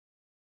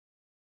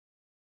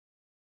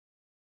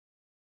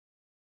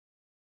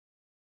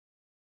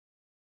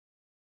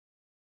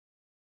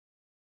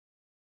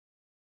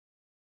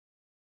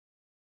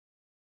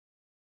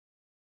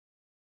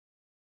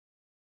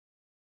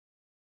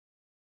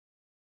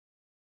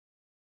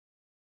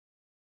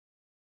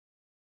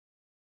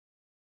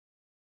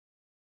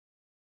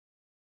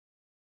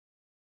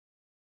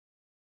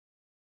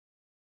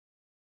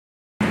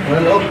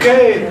Well,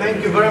 okay,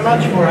 thank you very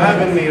much for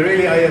having me.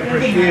 Really, I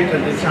appreciate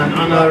it. It's an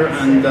honor.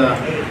 And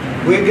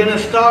we're going to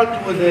start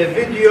with a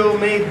video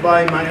made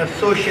by my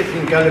associate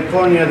in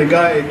California, the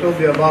guy I told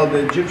you about,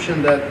 the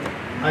Egyptian that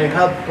I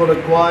helped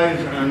colloquize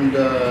and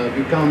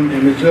become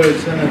a Missouri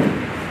Synod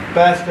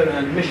pastor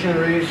and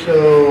missionary.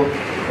 So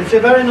it's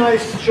a very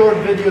nice short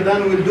video.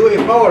 Then we'll do a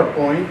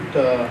PowerPoint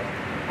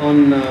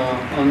on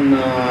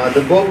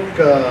the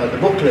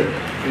booklet,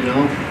 you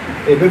know,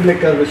 a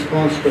biblical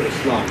response to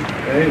Islam.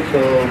 Okay, so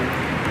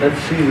let's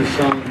see the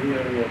sound here.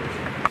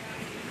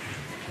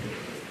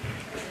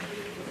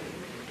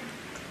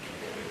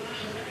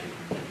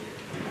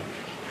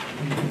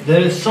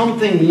 There is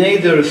something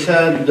Nader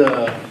said.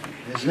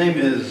 His name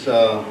is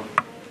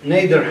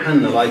Nader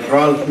Hanna, like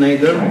Ralph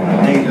Nader,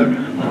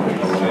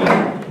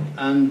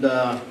 and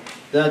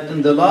that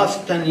in the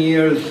last 10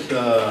 years,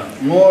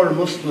 more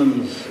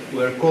Muslims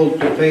were called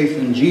to faith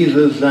in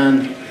Jesus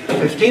than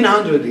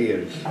 1500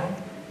 years.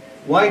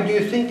 Why do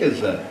you think is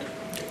that?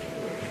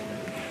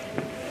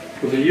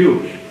 Because of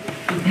you.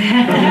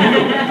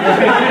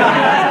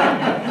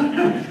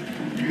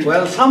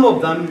 Well, some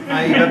of them,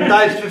 I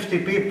baptized 50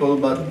 people,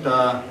 but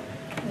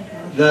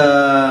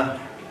the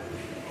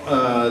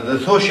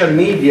social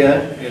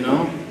media, you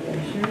know,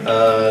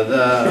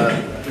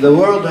 the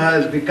world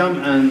has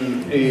become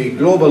a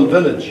global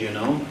village, you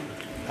know,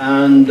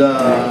 and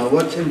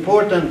what's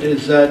important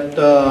is that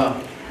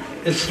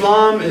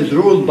Islam is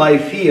ruled by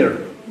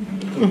fear,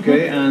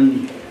 okay,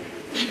 and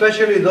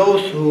especially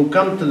those who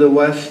come to the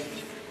West,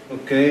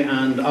 okay,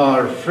 and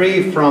are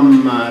free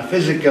from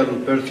physical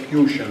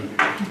persecution.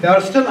 They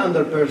are still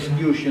under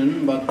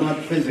persecution, but not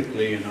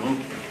physically, you know.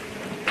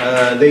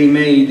 They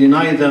may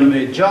deny them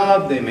a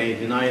job, they may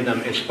deny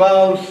them a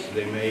spouse,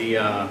 they may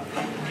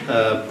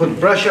put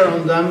pressure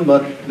on them,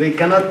 but they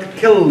cannot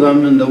kill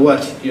them in the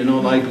West, you know,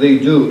 like they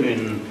do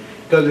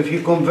because if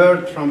you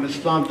convert from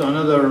Islam to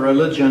another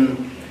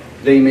religion,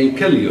 they may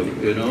kill you,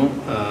 you know,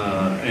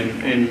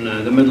 in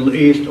the Middle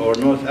East or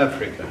North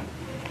Africa.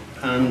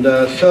 And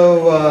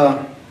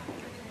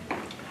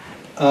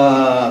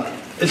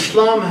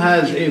Islam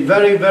has a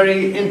very,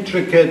 very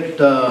intricate,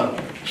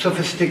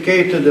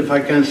 sophisticated, if I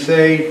can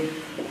say,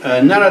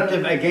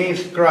 narrative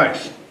against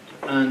Christ.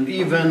 And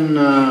even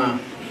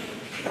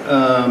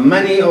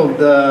many of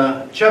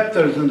the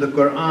chapters in the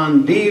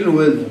Quran deal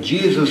with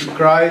Jesus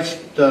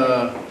Christ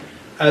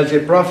as a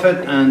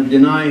prophet and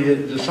deny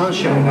the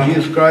sonship of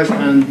Jesus Christ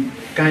and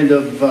kind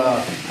of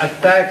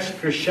attacks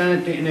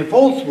Christianity in a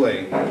false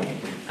way.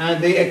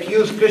 And they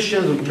accuse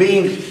Christians of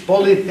being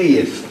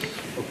polytheists,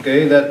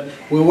 okay, that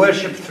we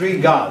worship three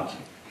gods,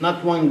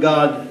 not one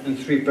God in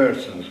three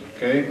persons,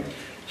 okay?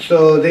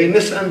 So they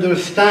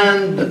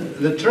misunderstand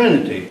the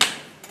Trinity.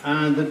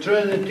 And the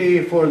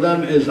Trinity for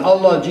them is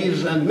Allah,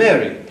 Jesus, and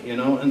Mary, you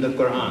know, in the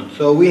Quran.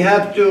 So we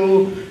have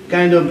to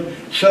kind of,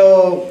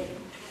 so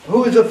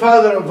who is the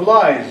father of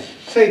lies?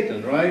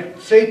 Satan, right?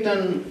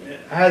 Satan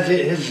has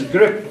his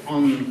grip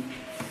on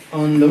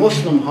the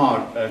Muslim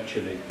heart,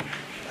 actually.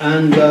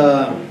 And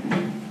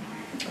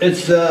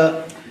it's,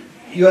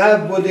 you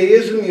have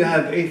Buddhism, you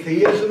have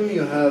atheism,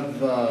 you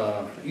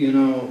have, you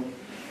know,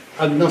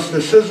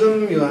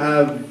 agnosticism, you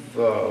have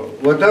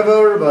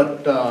whatever,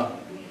 but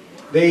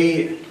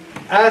they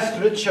asked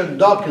Richard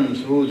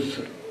Dawkins, who's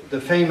the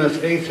famous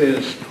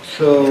atheist,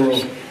 so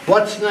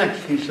what's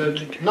next? He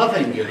said,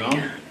 nothing, you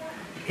know.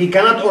 He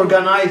cannot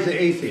organize the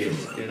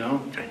atheists, you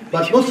know.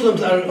 But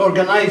Muslims are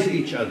organize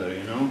each other,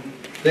 you know.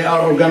 They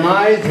are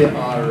organized, they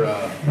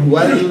are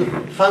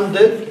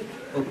well-funded,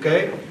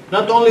 okay.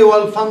 Not only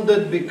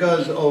well-funded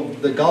because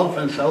of the Gulf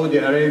and Saudi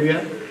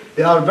Arabia,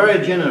 they are very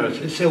generous.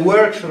 It's a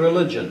works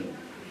religion.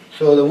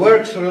 So the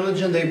works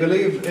religion, they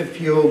believe if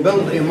you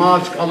build a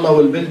mosque, Allah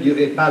will build you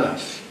a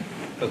palace,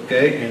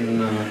 okay,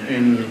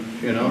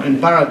 in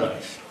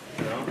paradise.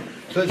 You know?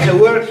 So it's a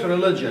works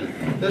religion.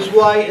 That's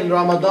why in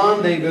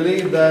Ramadan they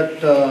believe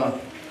that.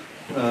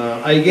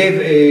 I gave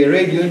a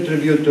radio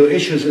interview to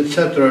Issues,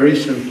 etc.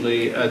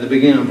 recently at the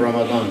beginning of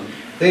Ramadan.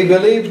 They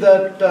believe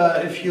that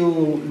if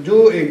you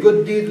do a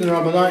good deed in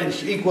Ramadan,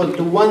 it's equal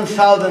to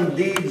 1,000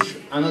 deeds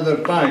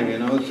another time, you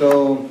know.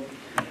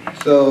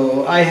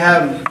 So I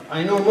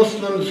know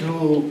Muslims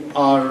who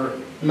are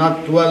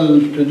not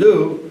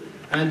well-to-do,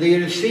 and they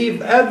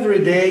receive every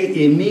day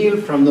a meal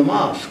from the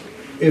mosque,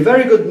 a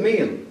very good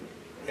meal,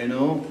 you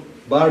know,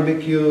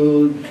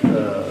 barbecued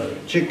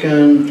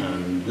chicken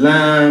and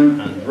lamb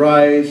and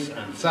rice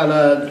and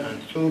salad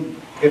and soup,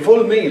 a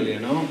full meal, you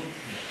know.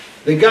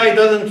 The guy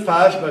doesn't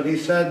fast, but he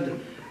said,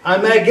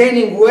 I'm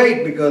gaining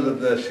weight because of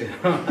this, you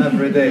know,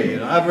 every day, you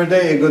know, every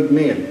day a good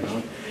meal, you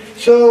know.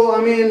 So, I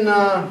mean,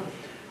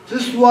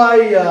 this is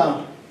why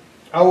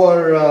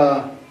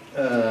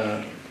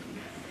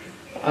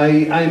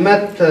I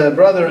met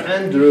Brother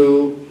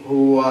Andrew,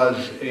 who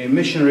was a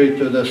missionary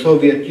to the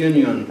Soviet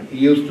Union. He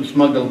used to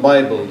smuggle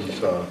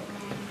Bibles.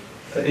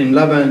 In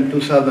Lebanon,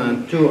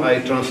 2002,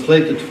 I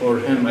translated for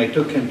him. I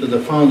took him to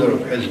the founder of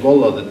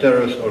Hezbollah, the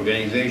terrorist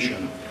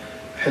organization.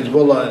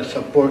 Hezbollah is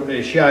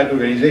a Shiite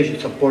organization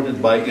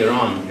supported by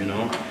Iran, you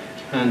know.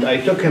 And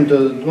I took him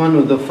to one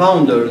of the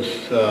founders,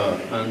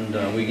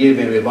 and we gave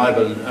him a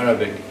Bible in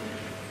Arabic.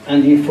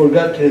 And he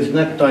forgot his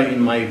necktie in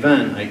my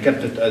van. I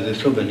kept it as a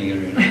souvenir,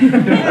 you know.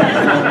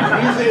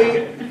 He's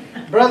a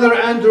Brother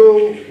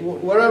Andrew,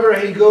 wherever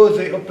he goes,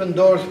 they open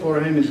doors for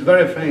him. He's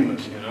very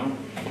famous, you know.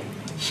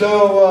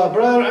 So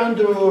Brother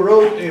Andrew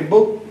wrote a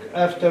book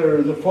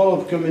after the fall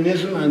of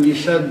communism, and he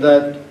said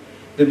that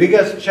the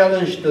biggest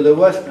challenge to the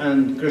West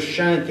and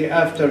Christianity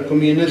after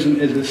communism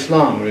is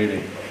Islam,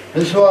 really.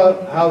 And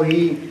so how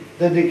he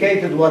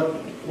dedicated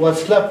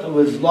what's left of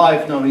his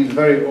life, now he's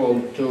very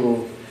old,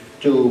 to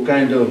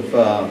kind of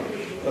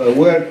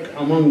work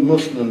among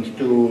Muslims,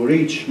 to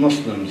reach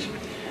Muslims.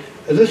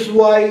 This is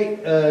why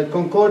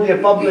Concordia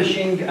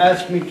Publishing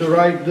asked me to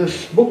write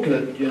this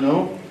booklet, you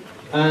know.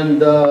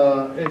 And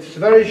it's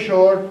very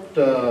short.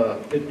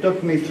 It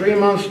took me 3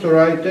 months to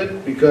write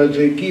it because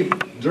they keep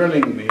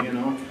drilling me, you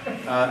know,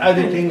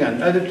 editing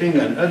and editing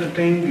and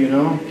editing, you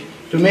know,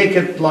 to make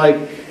it like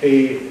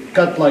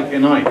cut like a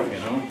knife, you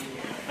know.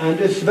 And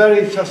it's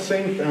very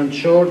succinct and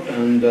short,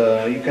 and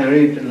you can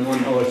read in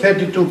 1 hour,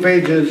 32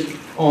 pages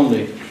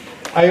only.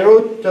 I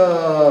wrote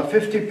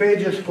 50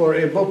 pages for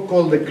a book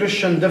called The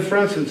Christian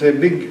Difference. It's a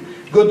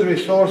good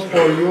resource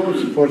for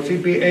youth, for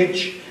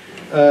CPH.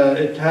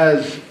 It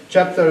has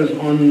chapters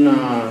on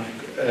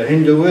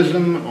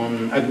Hinduism,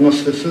 on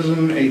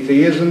agnosticism,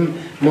 atheism,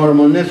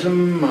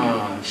 Mormonism,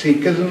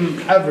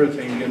 Sikhism,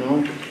 everything, you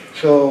know.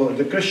 So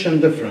the Christian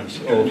difference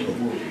also.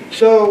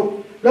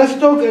 So let's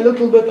talk a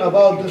little bit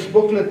about this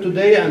booklet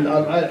today, and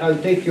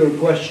I'll take your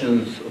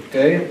questions,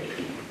 okay?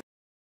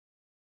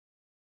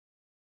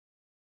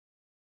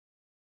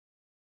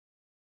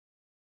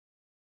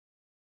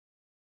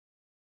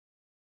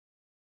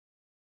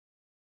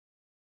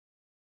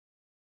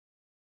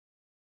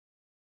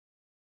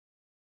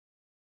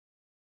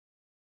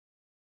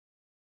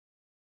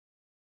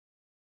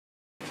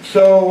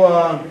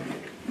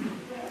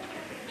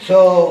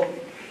 So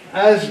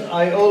as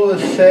I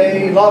always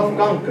say, love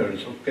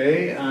conquers,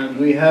 okay? And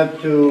we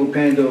have to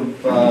kind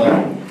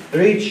of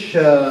reach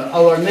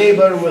our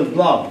neighbor with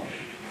love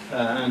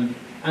and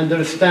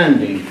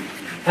understanding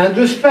and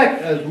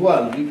respect as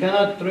well. You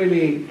cannot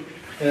really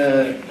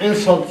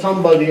insult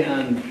somebody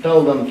and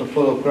tell them to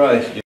follow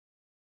Christ.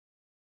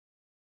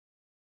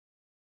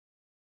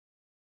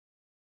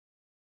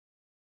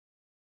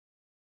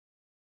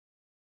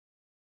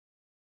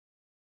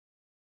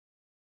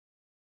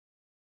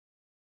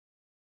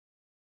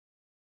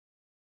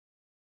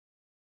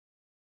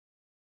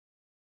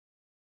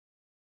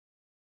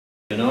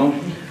 You know,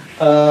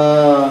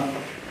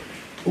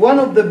 one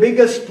of the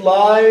biggest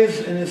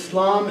lies in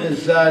Islam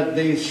is that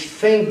they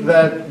think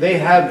that they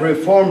have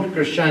reformed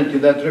Christianity,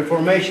 that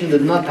Reformation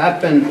did not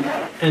happen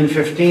in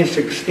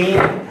 1516,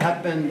 it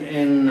happened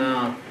in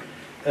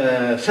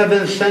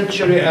 7th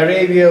century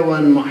Arabia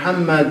when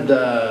Muhammad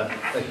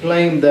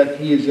claimed that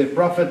he is a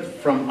prophet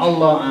from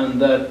Allah and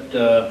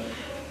that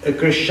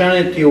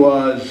Christianity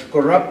was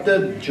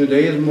corrupted,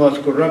 Judaism was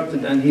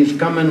corrupted, and he's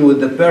coming with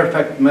the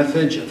perfect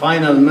message,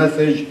 final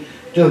message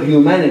to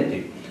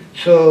humanity.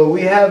 So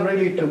we have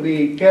really to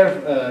be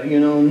careful, you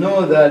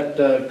know that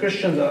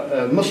Christians,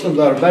 Muslims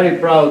are very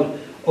proud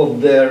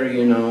of their,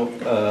 you know,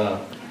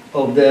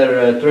 of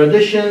their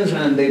traditions,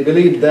 and they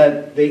believe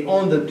that they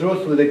own the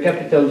truth with a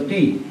capital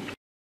T.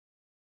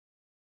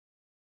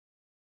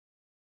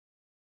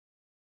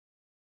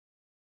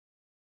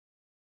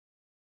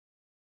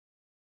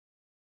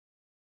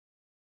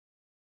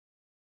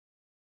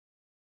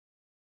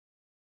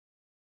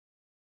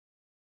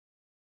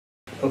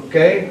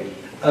 Okay?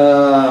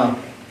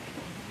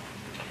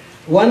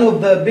 One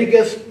of the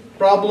biggest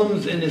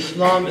problems in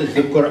Islam is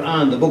the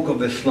Quran, the Book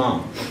of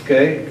Islam.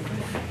 Okay?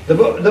 The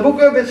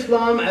Book of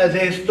Islam, as a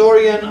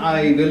historian,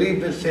 I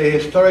believe it's a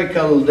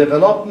historical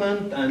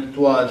development, and it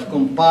was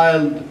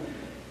compiled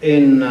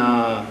in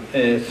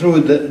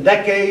through the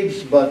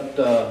decades, but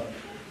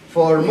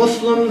for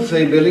Muslims,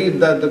 they believe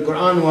that the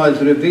Quran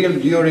was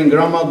revealed during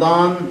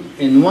Ramadan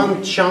in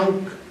one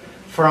chunk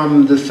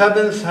from the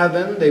 7th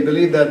heaven. They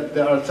believe that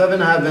there are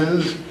 7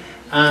 heavens,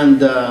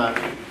 and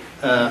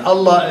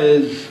Allah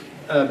is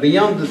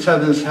beyond the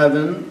 7th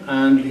heaven,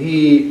 and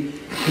He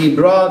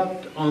brought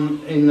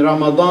in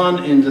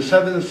Ramadan in the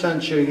 7th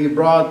century, He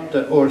brought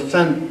or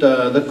sent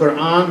the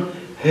Quran,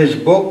 His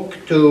book,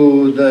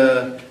 to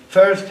the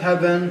 1st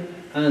heaven,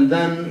 and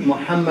then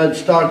Muhammad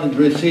started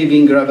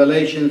receiving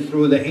revelation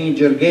through the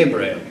angel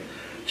Gabriel.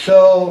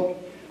 So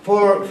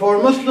for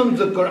Muslims,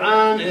 the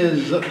Quran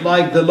is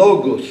like the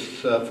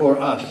Logos for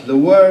us, the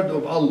word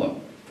of Allah.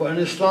 For in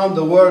Islam,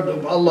 the word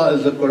of Allah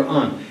is the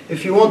Quran.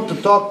 If you want to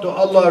talk to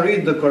Allah,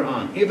 read the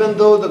Quran. Even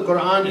though the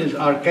Quran is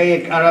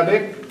archaic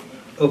Arabic,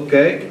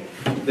 okay,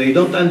 they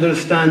don't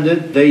understand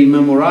it, they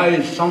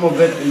memorize some of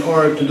it in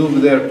order to do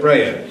their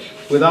prayers.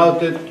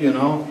 Without it, you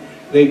know,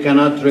 they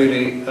cannot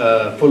really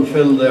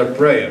fulfill their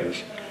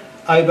prayers.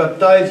 I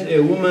baptized a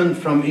woman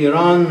from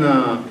Iran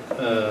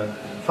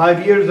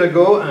 5 years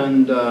ago,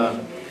 and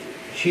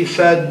she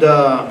said,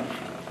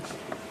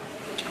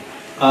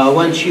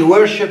 When she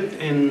worshipped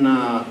in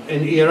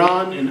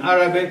Iran, in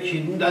Arabic,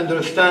 she didn't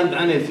understand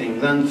anything.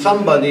 Then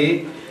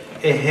somebody,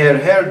 her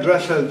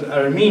hairdresser,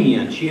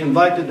 Armenian, she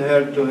invited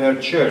her to her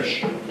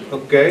church,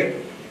 okay?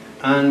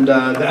 And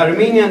the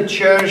Armenian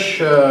church,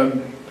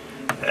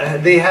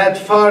 they had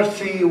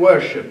Farsi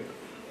worship.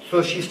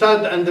 So she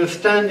started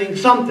understanding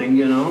something,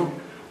 you know,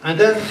 and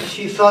then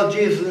she saw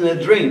Jesus in a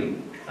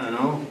dream, you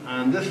know,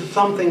 and this is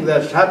something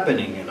that's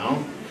happening, you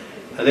know.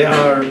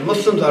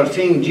 Muslims are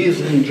seeing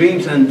Jesus in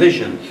dreams and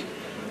visions.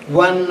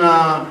 When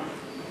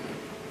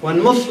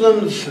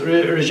Muslims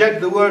reject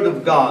the word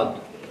of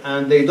God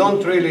and they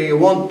don't really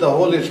want the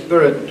Holy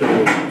Spirit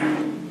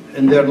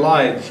in their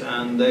lives,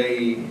 and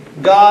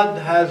God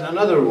has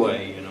another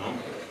way, you know.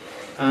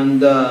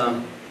 And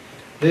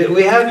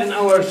we have in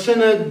our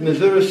synod,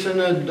 Missouri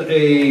Synod,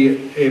 a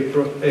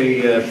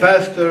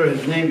pastor.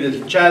 His name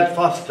is Chad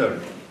Foster.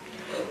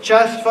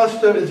 Chad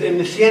Foster is a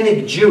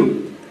Messianic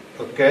Jew,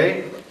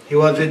 okay? He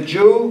was a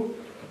Jew,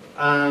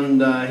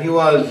 and he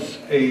was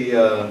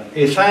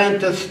a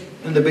scientist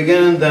in the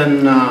beginning.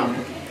 Then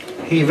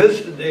he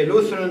visited a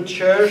Lutheran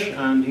church,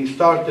 and he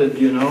started,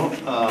 you know,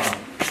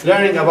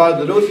 learning about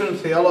the Lutheran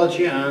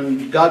theology,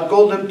 and God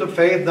called him to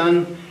faith.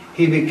 Then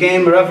he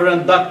became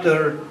Reverend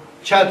Dr.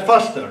 Chad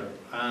Foster.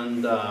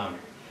 And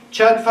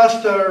Chad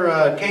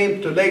Foster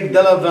came to Lake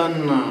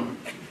Delavan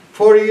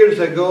 4 years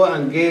ago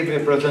and gave a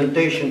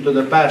presentation to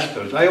the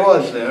pastors. I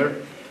was there,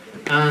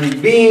 and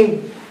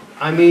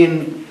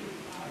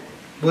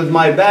with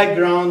my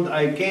background,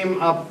 I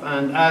came up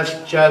and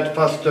asked Chad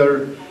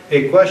Foster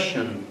a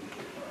question.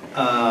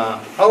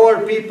 Our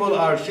people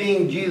are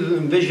seeing Jesus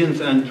in visions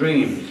and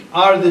dreams.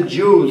 Are the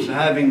Jews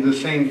having the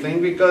same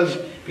thing? Because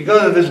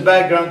of his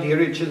background, he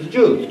reaches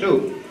Jews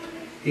too.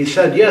 He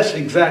said, yes,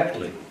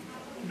 exactly.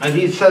 And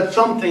he said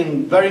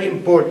something very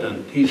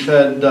important. He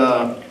said,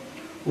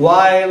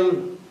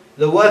 while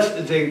the West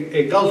is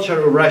a culture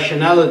of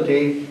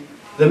rationality,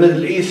 the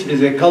Middle East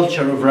is a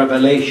culture of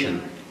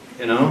revelation,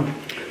 you know.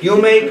 You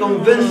may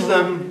convince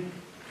them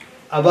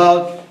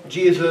about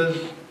Jesus,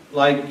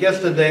 like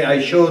yesterday I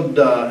showed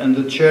in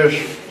the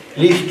church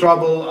Lee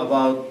Strobel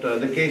about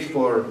the case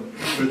for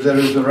the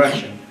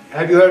resurrection.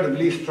 Have you heard of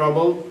Lee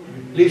Strobel?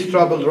 Lee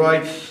Strobel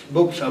writes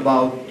books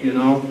about, you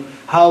know,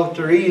 how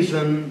to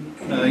reason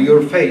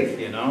your faith,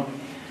 you know.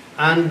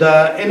 And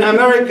in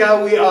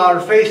America we are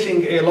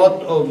facing a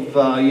lot of,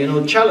 you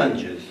know,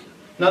 challenges,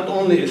 not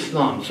only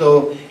Islam.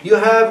 So you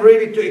have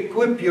really to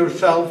equip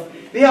yourself.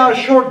 They are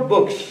short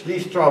books, Lee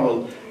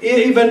Strobel,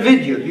 even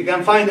videos. You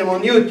can find them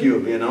on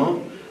YouTube, you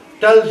know.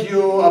 Tells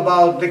you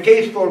about the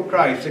case for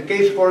Christ, the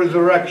case for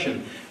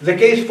resurrection, the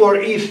case for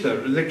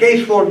Easter, the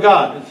case for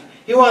God.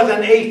 He was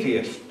an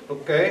atheist,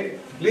 okay?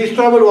 Lee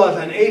Strobel was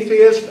an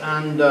atheist,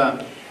 and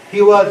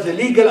he was the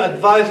legal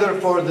advisor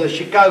for the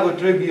Chicago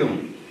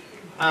Tribune.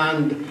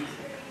 And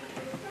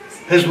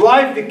his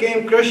wife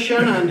became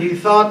Christian, and he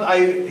thought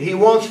he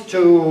wants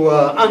to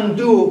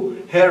undo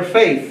her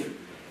faith.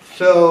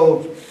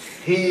 So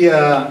he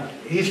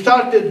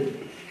started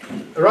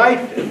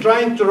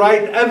trying to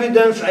write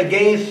evidence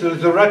against the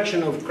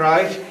resurrection of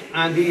Christ,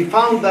 and he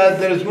found that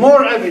there is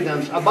more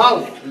evidence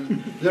about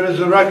the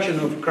resurrection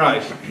of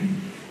Christ.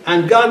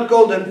 And God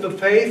called him to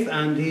faith,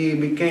 and he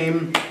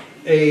became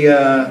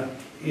a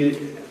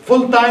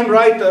full-time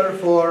writer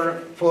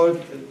for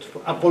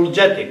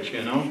apologetics,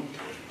 you know.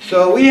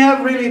 So we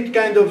have really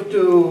kind of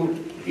to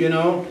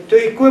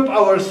equip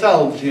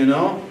ourselves, you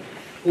know.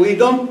 We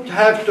don't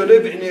have to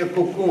live in a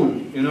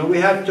cocoon, you know. We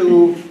have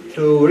to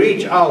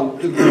reach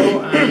out, to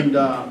grow, and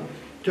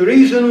to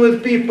reason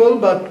with people,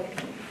 but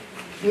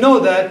know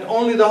that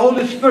only the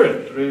Holy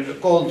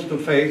Spirit calls to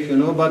faith, you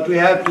know. But we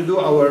have to do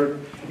our,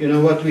 you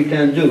know, what we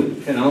can do,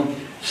 you know.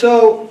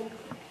 So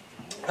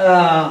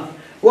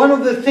one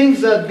of the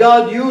things that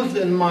God used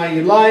in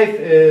my life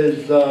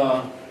is,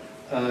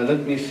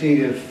 let me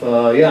see if,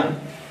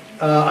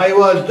 I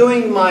was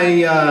doing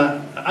my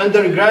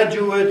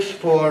undergraduates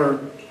for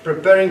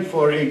preparing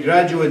for a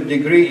graduate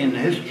degree in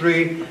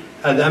history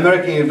at the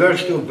American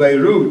University of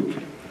Beirut.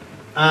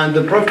 And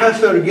the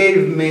professor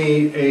gave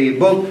me a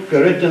book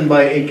written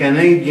by a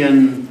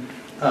Canadian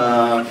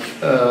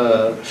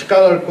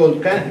scholar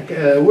called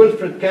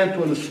Wilfred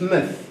Cantwell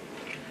Smith.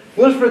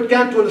 Wilfred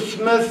Cantwell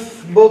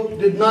Smith's book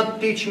did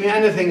not teach me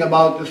anything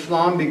about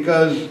Islam,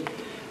 because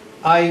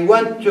I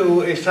went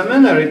to a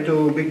seminary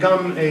to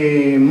become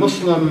a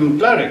Muslim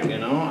cleric, you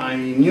know. I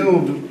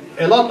knew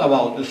a lot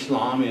about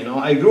Islam, you know.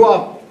 I grew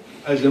up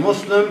as a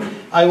Muslim.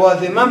 I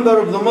was a member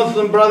of the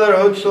Muslim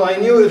Brotherhood, so I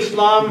knew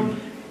Islam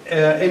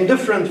in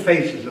different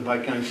phases, if I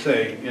can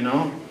say, you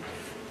know.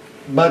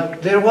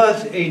 But there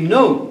was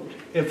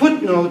a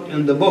footnote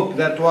in the book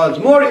that was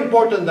more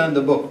important than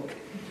the book.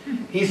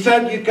 He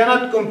said you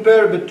cannot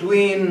compare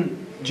between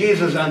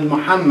Jesus and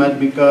Muhammad,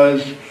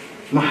 because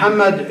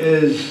Muhammad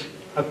is,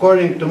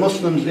 according to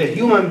Muslims, a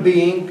human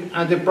being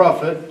and a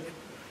prophet,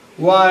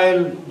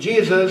 while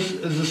Jesus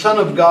is the Son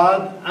of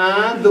God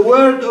and the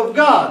Word of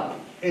God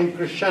in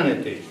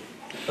Christianity.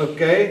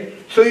 Okay?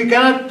 So you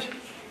cannot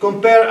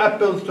compare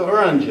apples to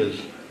oranges,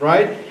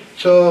 right?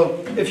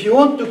 So if you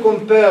want to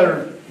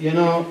compare, you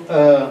know,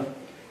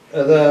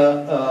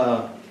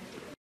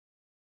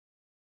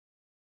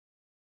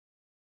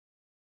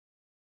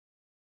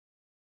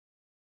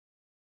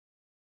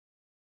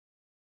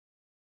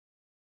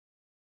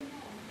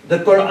 the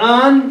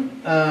Quran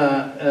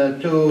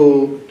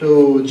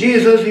to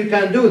Jesus, you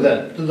can do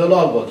that, to the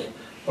Logos.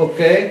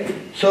 Okay?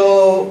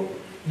 So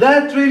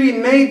that really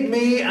made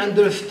me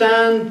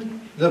understand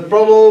the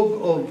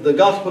prologue of the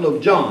Gospel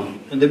of John.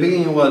 In the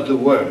beginning was the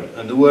Word,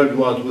 and the Word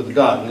was with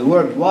God, and the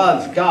Word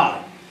was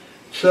God.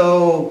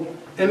 So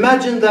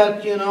imagine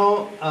that, you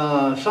know,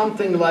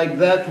 something like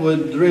that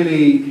would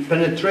really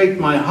penetrate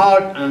my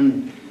heart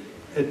and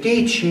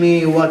teach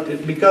me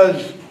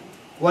because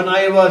when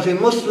I was a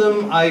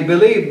Muslim, I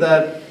believed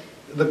that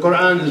the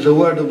Quran is the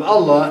word of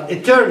Allah,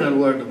 eternal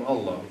word of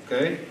Allah,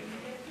 okay?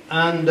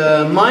 And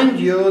mind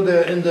you,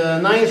 in the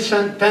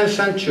 9th,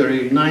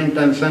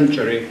 10th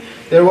century,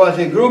 there was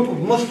a group of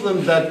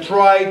Muslims that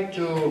tried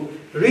to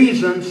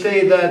reason,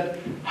 say that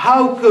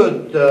how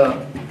could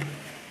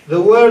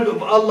the word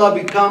of Allah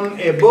become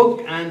a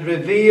book and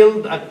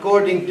revealed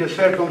according to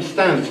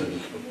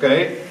circumstances,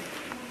 okay?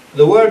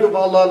 The word of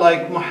Allah,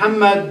 like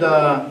Muhammad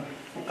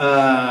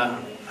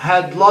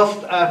had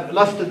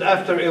lusted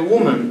after a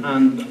woman,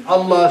 and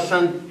Allah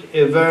sent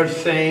a verse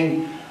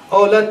saying,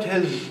 oh, let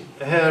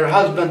her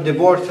husband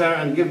divorce her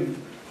and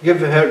give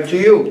her to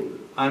you.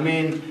 I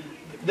mean,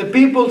 the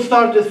people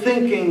started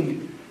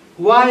thinking,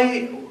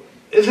 why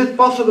is it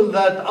possible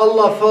that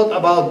Allah thought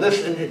about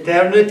this in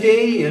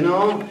eternity, you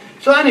know?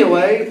 So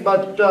anyway,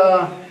 but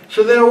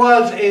so there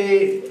was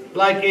a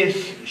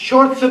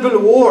short civil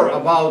war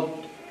about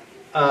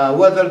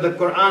whether the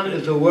Quran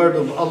is a word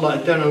of Allah,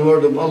 eternal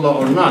word of Allah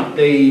or not.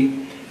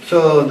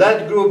 So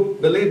that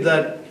group believed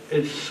that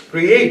it's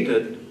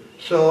created.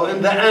 So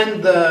in the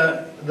end,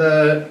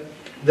 the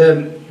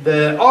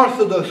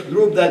Orthodox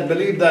group that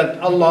believed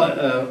that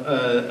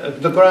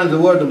the Quran is the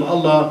word of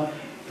Allah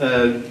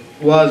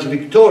was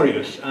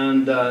victorious.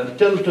 And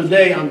until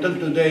today,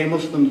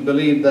 Muslims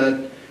believe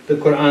that the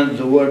Quran is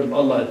the word of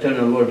Allah,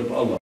 eternal word of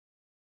Allah.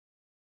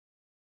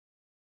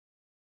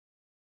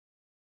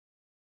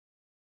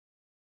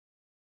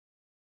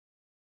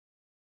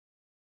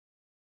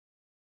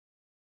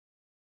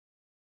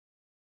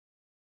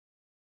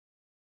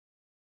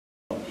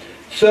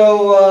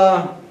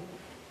 So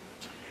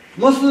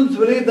Muslims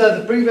believe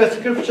that the previous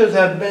scriptures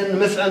have been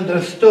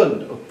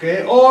misunderstood,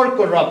 okay, or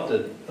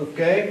corrupted,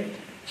 okay.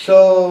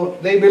 So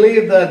they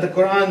believe that the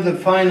Quran is the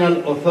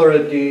final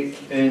authority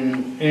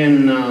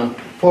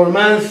for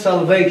man's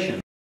salvation.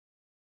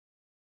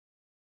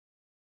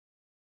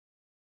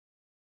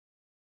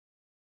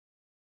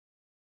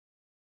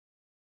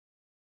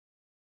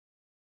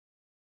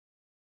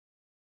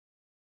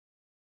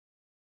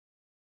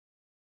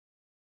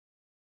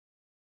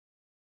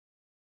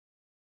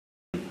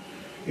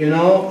 You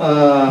know,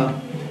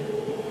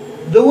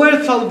 the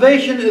word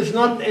salvation is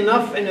not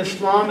enough in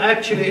Islam.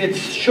 Actually, it's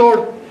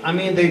short. I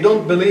mean, they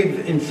don't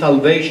believe in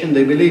salvation.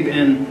 They believe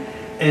in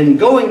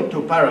going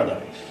to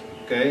paradise.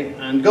 Okay,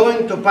 and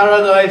going to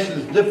paradise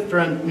is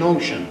different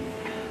notion.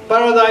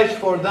 Paradise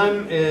for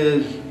them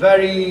is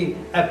very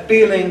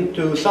appealing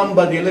to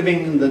somebody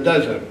living in the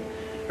desert.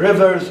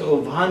 Rivers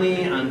of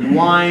honey and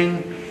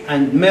wine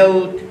and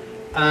milk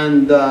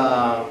and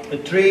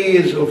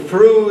trees of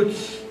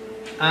fruits.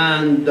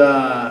 And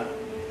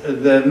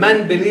the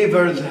men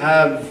believers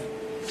have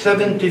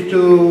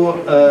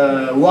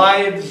 72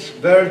 wives,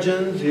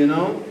 virgins, you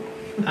know,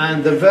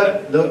 and the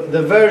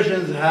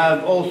virgins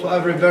have also,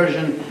 every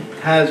virgin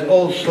has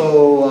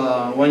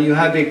also, when you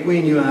have a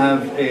queen, you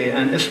have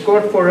an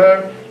escort for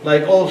her,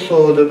 like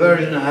also the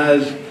virgin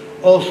has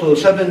also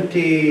 70,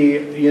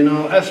 you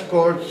know,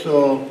 escorts.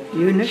 So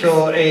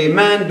a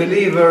man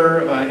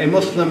believer, a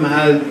Muslim,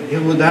 he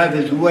would have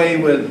his way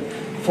with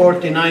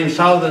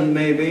 49,000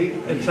 maybe,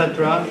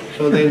 etc.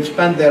 So they'll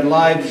spend their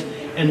lives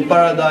in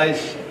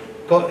paradise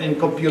in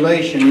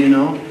copulation, you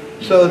know.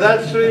 So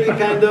that's really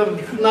kind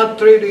of not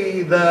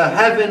really the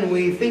heaven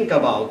we think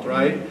about,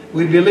 right?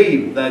 We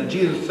believe that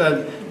Jesus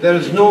said there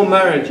is no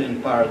marriage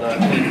in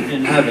paradise,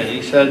 in heaven.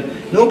 He said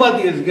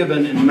nobody is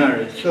given in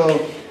marriage.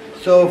 So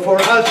for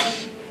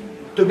us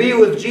to be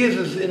with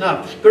Jesus is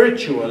enough,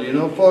 spiritual, you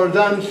know, for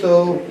them.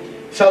 So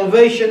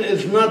salvation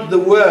is not the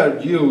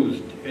word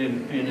used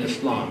in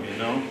Islam, you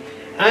know.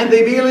 And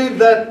they believe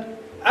that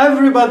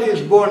everybody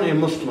is born a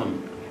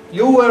Muslim.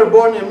 You were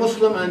born a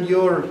Muslim and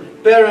your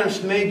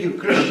parents made you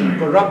Christian,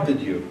 corrupted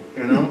you,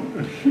 you know.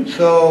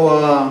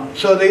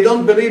 So they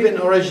don't believe in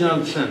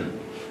original sin.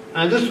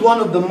 And this is one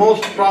of the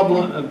most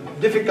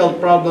difficult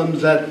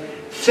problems, that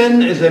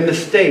sin is a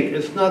mistake.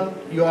 It's not,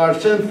 you are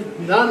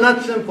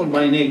not sinful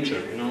by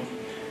nature, you know.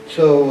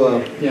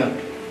 So, yeah.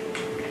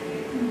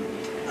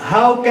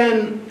 How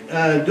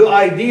do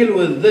I deal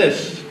with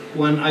this?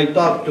 When I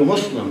talk to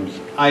Muslims,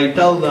 I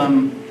tell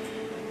them,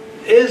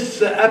 is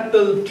the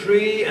apple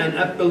tree an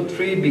apple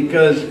tree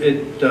because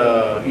it,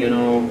 you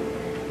know,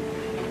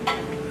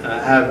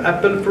 have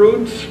apple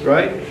fruits,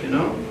 right? You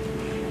know?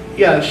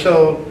 Yeah,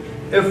 so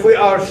if we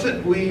are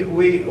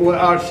we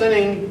are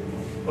sinning,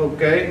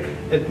 okay,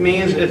 it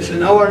means it's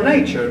in our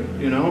nature,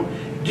 you know.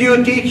 Do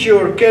you teach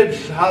your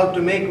kids how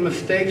to make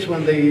mistakes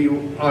when they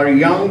are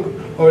young,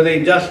 or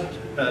they just,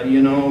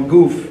 you know,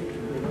 goof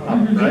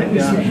up, right?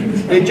 Yeah.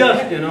 They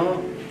just, you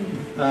know,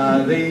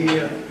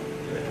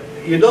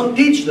 you don't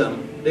teach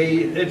them.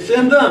 It's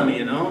in them,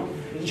 you know.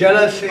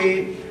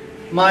 Jealousy.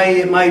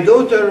 My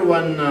daughter,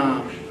 when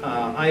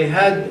I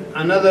had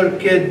another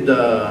kid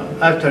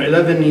after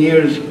 11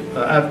 years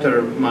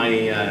after my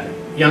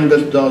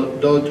youngest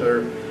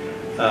daughter,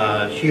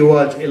 she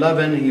was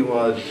 11, he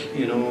was,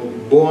 you know,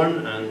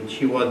 born, and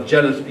she was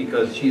jealous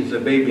because she's a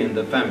baby in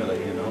the family,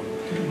 you know.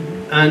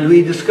 And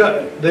we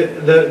discussed,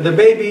 the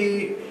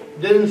baby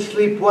didn't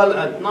sleep well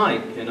at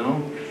night, you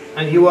know,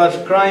 and he was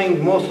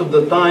crying most of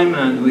the time,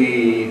 and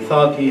we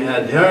thought he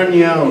had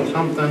hernia or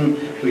something.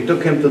 We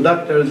took him to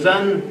doctors.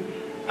 Then,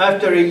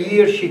 after a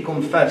year, she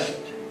confessed.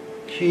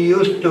 She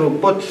used to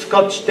put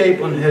scotch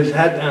tape on his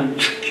head and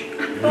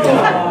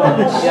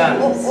yeah,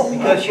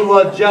 because she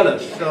was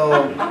jealous. So,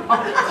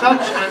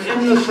 such an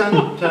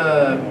innocent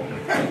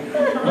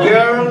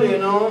girl, you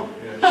know,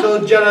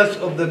 so jealous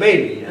of the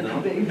baby, you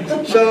know.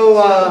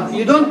 So,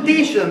 you don't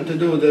teach them to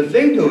do this,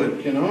 they do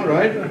it, you know,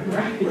 right?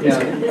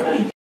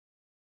 Yeah.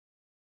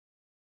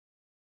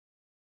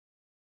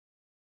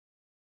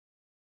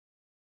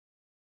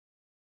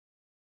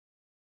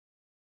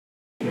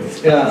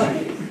 Yeah.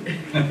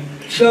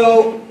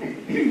 So,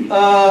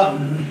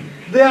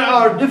 there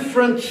are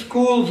different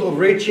schools of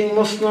reaching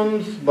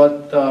Muslims,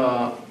 but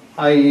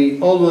I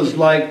always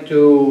like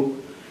to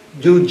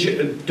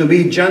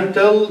be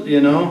gentle, you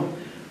know.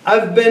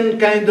 I've been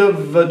kind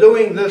of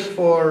doing this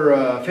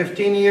for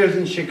 15 years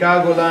in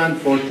Chicagoland,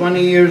 for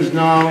 20 years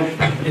now,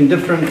 in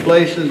different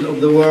places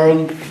of the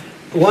world.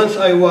 Once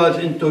I was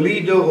in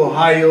Toledo,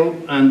 Ohio,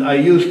 and I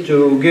used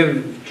to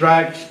give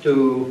tracts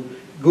to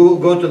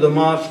go to the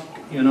mosque,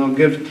 you know,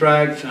 give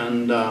tracts,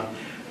 and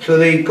so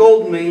they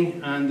called me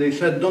and they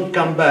said, "Don't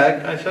come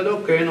back." I said,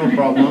 "Okay, no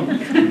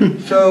problem."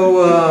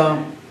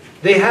 So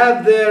they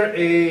have there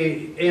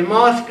a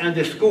mosque and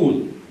a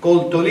school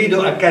called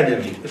Toledo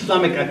Academy,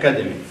 Islamic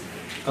Academy.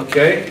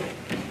 Okay,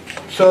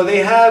 so they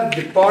have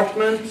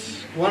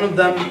departments. One of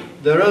them,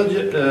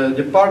 the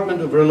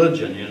Department of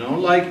Religion. You know,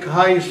 like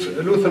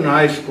Lutheran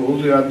high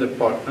schools, you have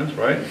departments,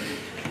 right?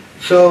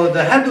 So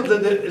the head of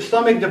the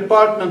Islamic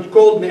department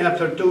called me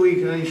after 2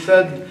 weeks and he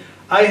said,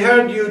 "I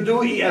heard you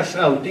do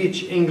ESL,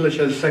 teach English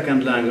as a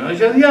second language." I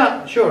said,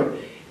 "Yeah, sure."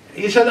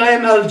 He said, "I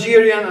am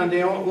Algerian and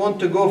I want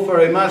to go for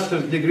a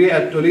master's degree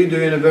at Toledo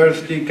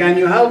University. Can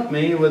you help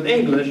me with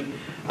English?"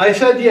 I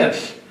said,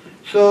 "Yes."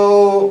 So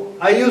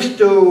I used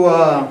to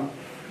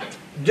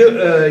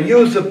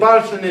use the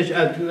parsonage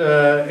at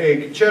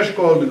a church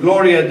called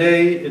Gloria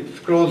Dei. It's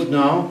closed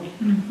now,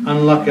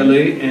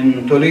 unluckily,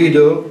 in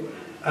Toledo.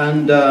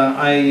 And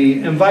I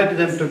invited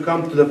them to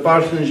come to the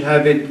parsonage,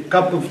 have a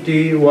cup of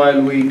tea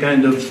while we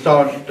kind of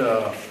start,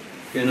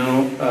 you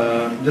know,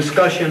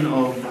 discussion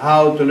of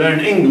how to learn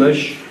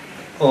English,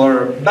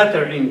 or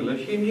better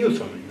English. He knew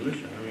some English.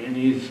 I mean,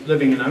 he's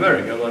living in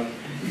America, but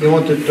he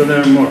wanted to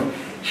learn more.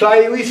 So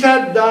we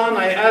sat down,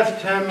 I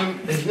asked him,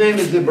 his name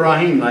is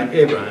Ibrahim, like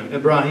Abraham,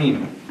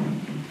 Ibrahim.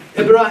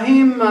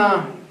 Ibrahim,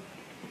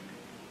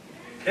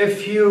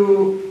 if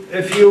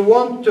you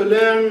want to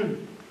learn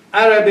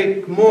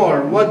Arabic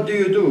more, what do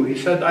you do? He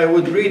said, "I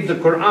would read the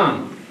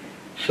Quran."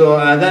 So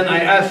then I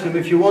asked him,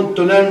 "If you want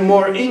to learn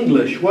more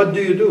English, what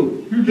do you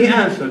do?" He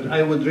answered,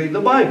 "I would read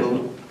the Bible."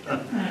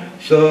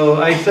 So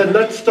I said,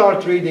 "Let's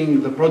start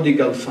reading the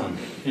Prodigal Son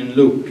in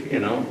Luke,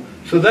 you know."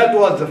 So that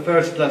was the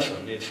first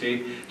lesson, you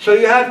see. So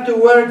you have to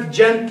work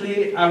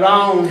gently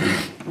around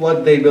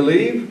what they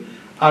believe,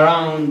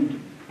 around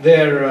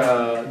their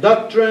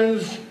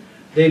doctrines.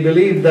 They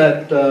believe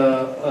that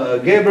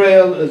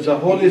Gabriel is the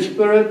Holy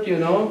Spirit, you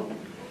know.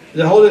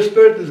 The Holy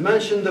Spirit is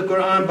mentioned in the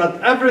Quran, but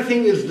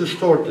everything is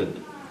distorted,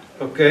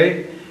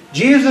 okay?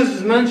 Jesus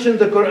is mentioned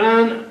in the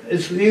Quran,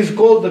 he's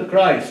called the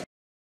Christ.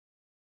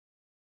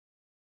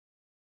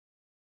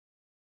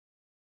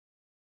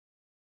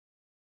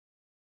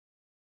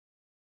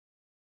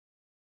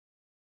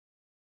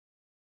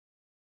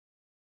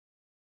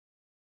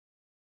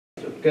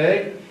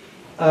 Okay?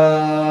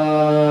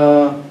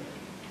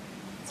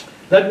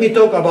 Let me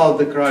talk about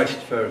the Christ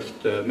first.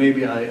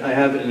 Maybe I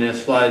have it in a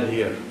slide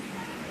here.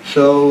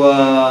 So,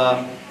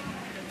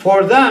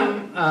 for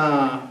them,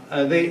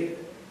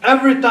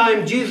 every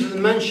time Jesus is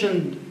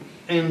mentioned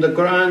in the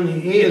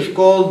Quran, he is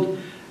called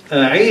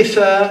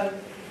Isa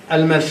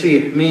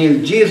al-Masih,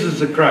 means Jesus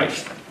the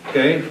Christ.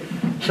 Okay?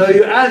 So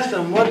you ask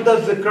them, what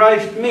does the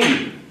Christ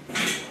mean?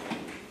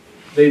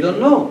 They don't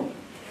know.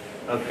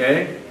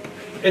 Okay?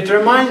 It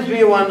reminds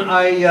me when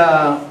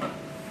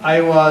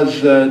I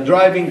was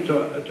driving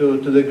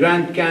to the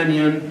Grand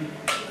Canyon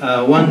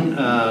on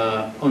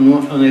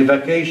a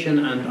vacation,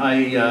 and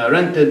I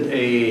rented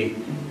a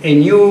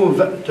new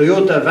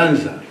Toyota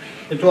Venza.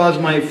 It was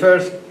my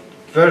first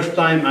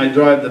time I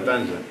drive the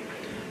Venza.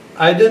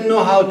 I didn't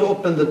know how to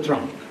open the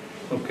trunk.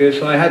 Okay,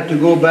 so I had to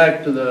go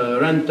back to the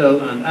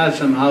rental and ask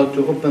them how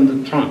to open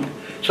the trunk.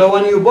 So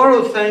when you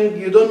borrow things,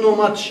 you don't know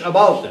much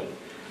about it.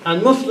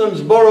 And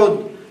Muslims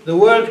borrowed the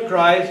word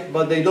Christ,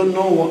 but they don't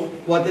know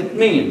what it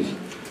means.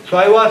 So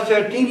I was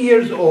 13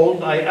 years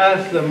old. I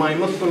asked my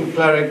Muslim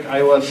cleric,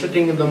 I was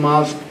sitting in the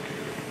mosque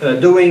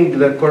doing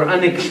the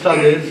Quranic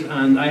studies,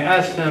 and I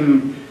asked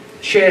him,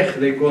 Sheikh,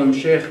 they call him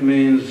Sheikh,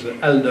 means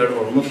elder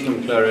or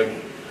Muslim cleric,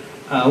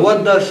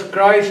 what does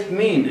Christ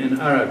mean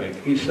in Arabic?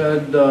 He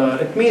said,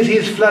 it means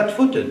he's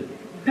flat-footed.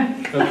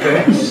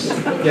 Okay?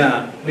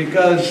 Yeah,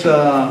 because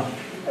the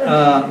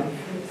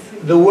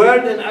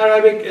word in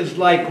Arabic is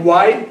like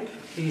white.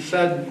 He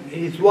said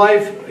his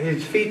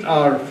feet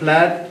are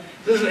flat.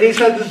 He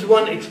said this is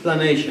one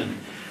explanation.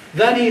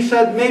 Then he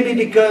said maybe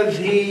because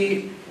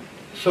he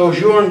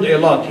sojourned a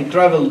lot, he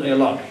traveled a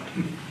lot.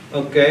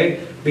 Okay?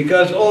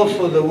 Because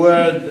also the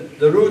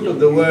root of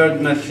the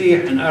word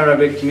Masih in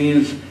Arabic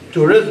means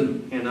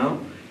tourism, you know.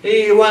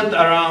 He went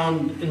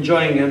around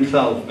enjoying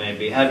himself,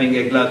 maybe, having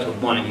a glass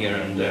of wine here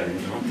and there, you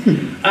know.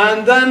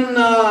 And then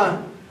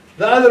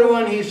the other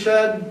one, he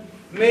said,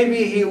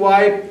 maybe he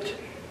wiped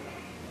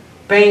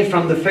paint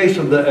from the face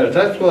of the earth.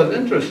 That was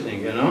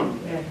interesting, you know.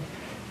 Yeah.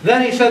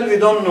 Then he said, we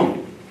don't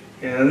know.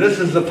 You know, this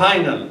is the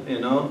final, you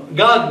know.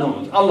 God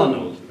knows, Allah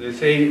knows. They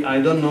say,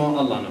 I don't know,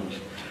 Allah knows.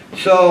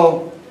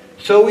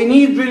 So we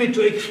need really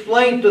to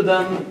explain to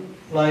them,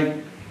 like,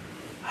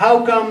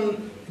 how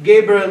come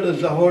Gabriel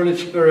is the Holy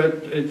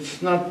Spirit?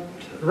 It's not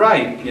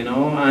right, you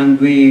know. And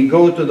we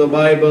go to the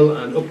Bible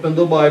and open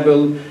the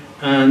Bible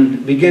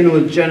and begin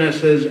with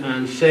Genesis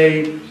and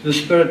say the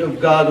Spirit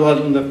of God was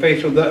on the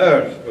face of the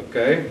earth,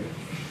 okay?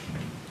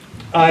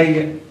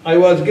 I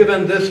was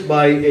given this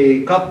by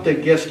a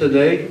Coptic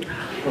yesterday,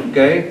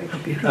 okay?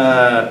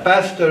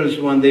 Pastors,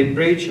 when they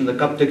preach in the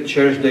Coptic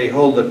church, they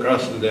hold the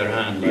cross in their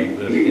hand like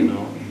this, you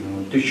know,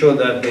 to show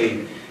that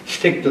they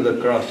stick to the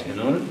cross, you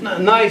know.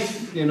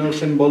 Nice, you know,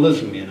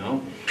 symbolism, you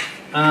know.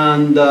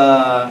 And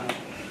the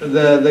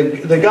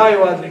guy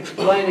was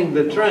explaining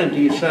the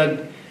Trinity. He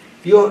said,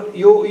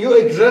 you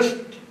exist,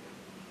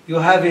 you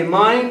have a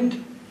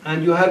mind,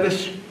 and you have a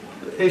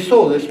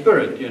soul, a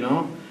spirit, you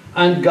know.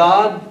 And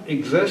God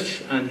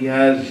exists, and He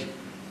has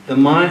the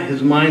mind,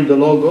 His mind, the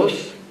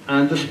Logos,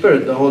 and the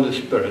Spirit, the Holy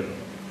Spirit.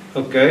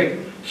 Okay?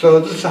 So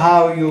this is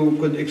how you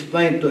could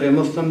explain to a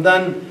Muslim.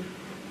 Then,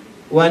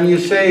 when you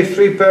say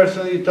three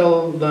persons, you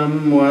tell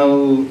them,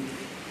 well,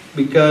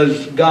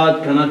 because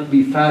God cannot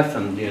be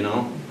fathomed, you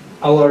know.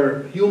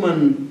 Our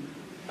human,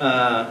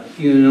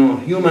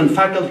 human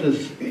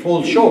faculties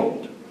fall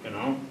short, you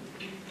know.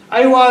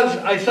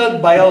 I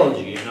said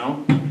biology, you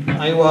know.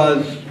 I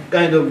was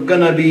kind of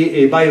gonna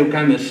be a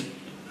biochemist,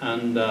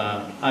 and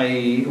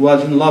I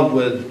was in love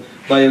with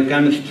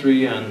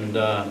biochemistry and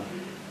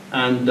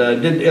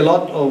did a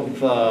lot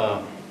of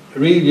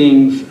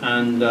readings,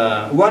 and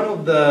one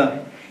of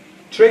the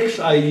tricks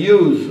I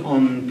use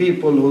on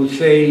people who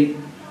say,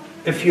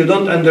 if you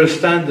don't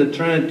understand the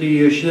Trinity,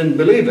 you shouldn't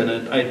believe in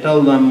it. I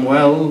tell them,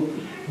 well,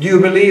 do you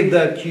believe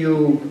that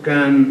you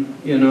can,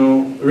 you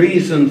know,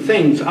 reason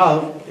things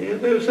out?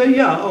 They say,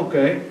 yeah,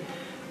 okay.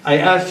 I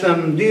ask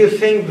them, do you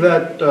think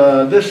that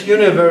this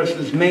universe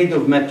is made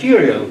of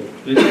material?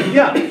 They say,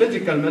 yeah,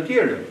 physical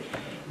material.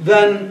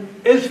 Then,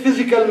 is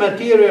physical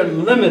material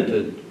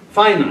limited,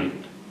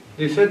 finite?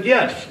 They said,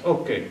 yes,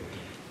 okay.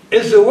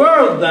 Is the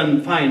world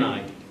then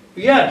finite?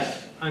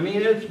 Yes, I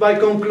mean, it's by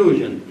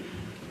conclusion.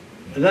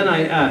 And then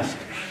I ask,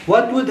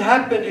 what would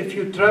happen if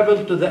you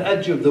travel to the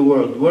edge of the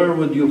world? Where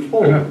would you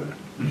fall?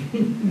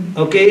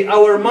 Okay,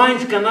 our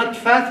minds cannot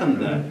fathom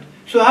that.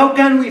 So how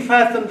can we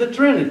fathom the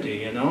Trinity,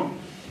 you know?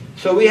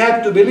 So we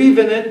have to believe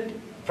in it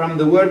from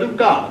the Word of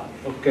God,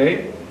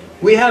 okay?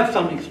 We have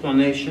some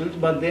explanations,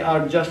 but they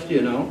are just,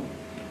 you know,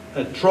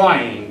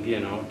 trying, you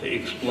know, to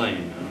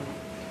explain.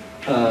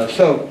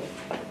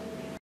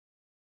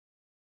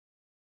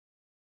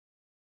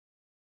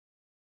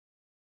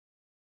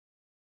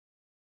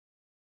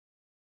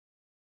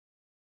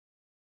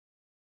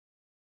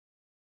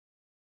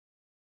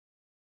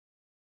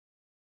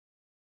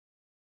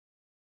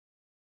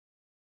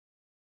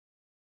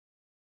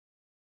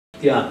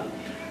 Yeah.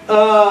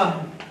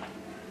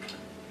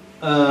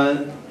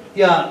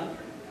 Yeah.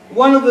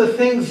 One of the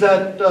things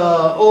that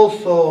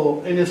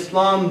also in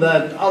Islam,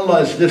 that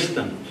Allah is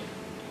distant.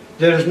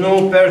 There is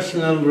no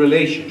personal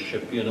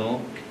relationship, you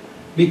know.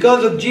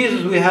 Because of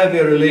Jesus, we have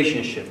a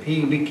relationship.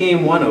 He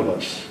became one of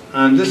us.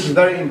 And this is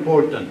very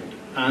important.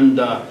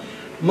 And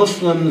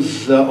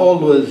Muslims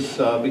always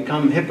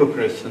become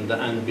hypocrites in the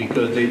end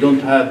because they don't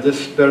have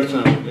this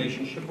personal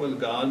relationship with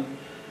God.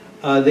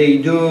 They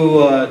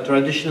do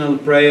traditional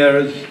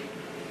prayers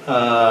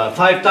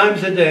 5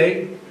 times a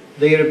day.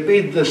 They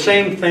repeat the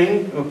same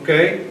thing,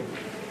 okay,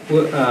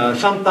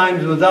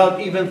 sometimes without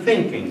even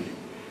thinking.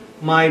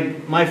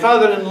 My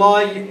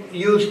father-in-law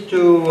used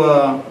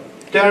to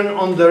turn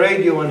on the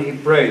radio when he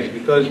prays,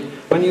 because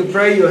when you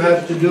pray you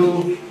have to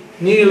do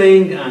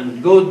kneeling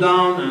and go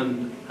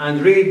down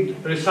and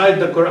recite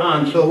the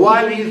Quran. So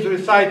while he's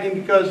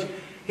reciting, because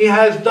He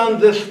has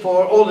done this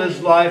for all his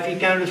life. He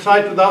can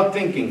recite without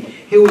thinking.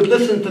 He would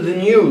listen to the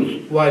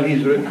news while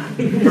he's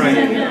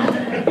praying.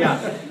 Yeah,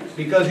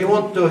 because he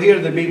wants to hear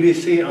the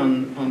BBC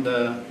on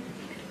the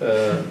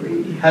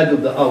head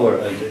of the hour,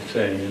 as they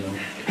say.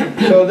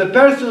 So the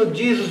person of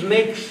Jesus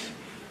makes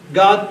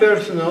God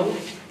personal,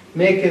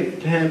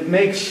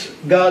 makes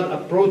God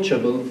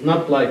approachable,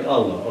 not like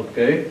Allah.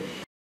 Okay.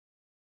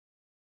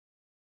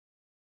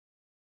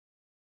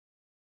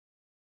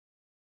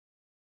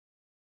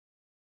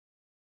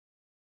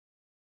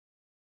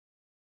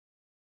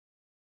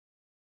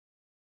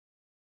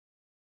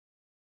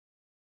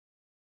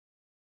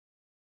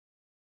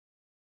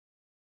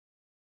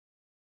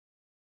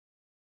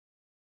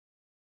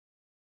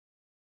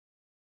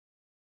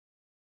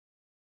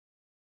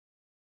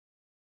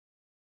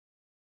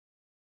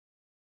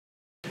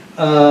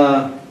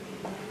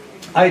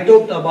 I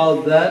talked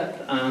about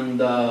that, and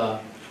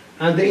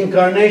the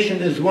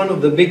incarnation is one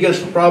of the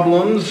biggest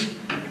problems.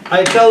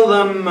 I tell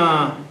them,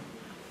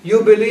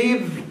 you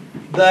believe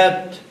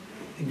that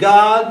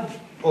God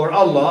or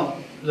Allah,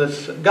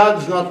 God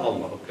is not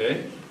Allah,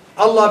 okay?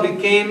 Allah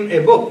became a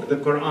book, the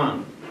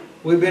Quran.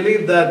 We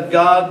believe that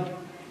God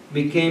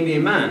became a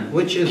man,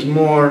 which is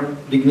more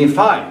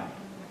dignified,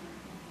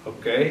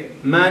 okay?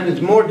 Man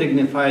is more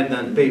dignified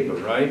than paper,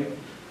 right?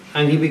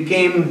 And he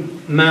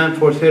became man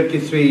for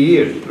 33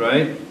 years,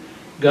 right?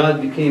 God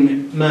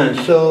became man.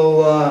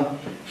 So,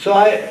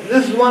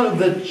 this is one of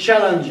the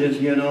challenges,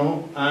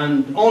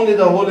 and only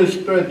the Holy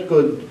Spirit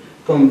could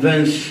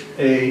convince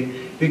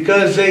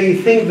because they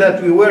think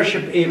that we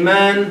worship a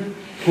man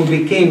who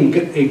became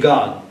a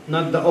God,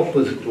 not the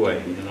opposite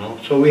way,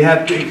 So we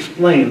have to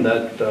explain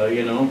that,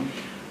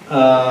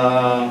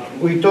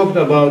 we talked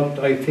about,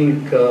 I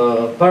think,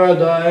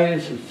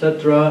 paradise,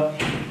 etc.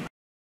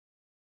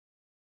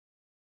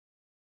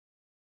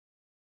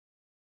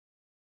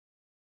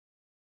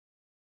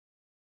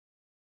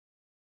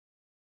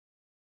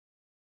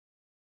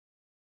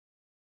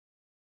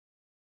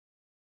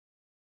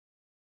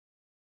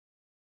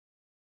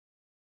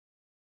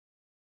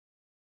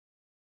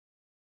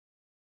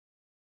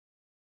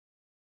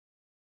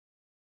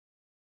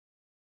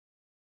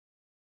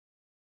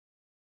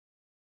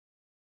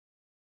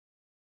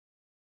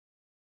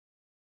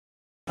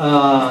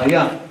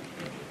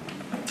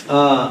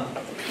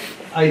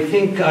 I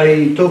think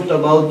I talked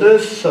about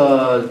this.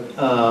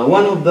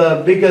 One of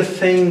the biggest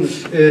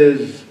things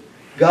is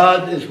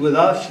God is with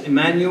us,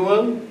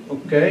 Emmanuel,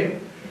 okay?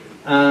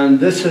 And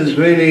this is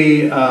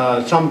really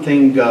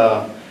something,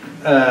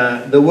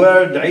 the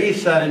word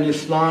Isa in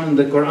Islam, in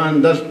the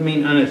Quran, doesn't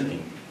mean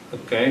anything,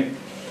 okay?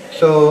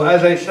 So,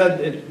 as I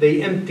said,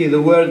 they empty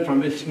the word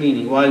from its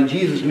meaning, while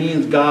Jesus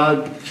means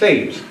God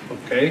saves,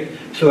 okay?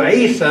 So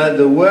Isa,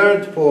 the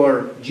word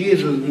for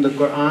Jesus in the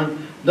Quran,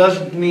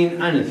 doesn't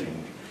mean anything.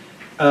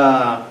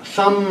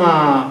 Some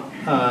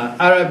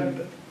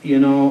Arab,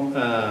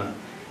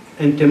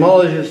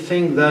 entomologists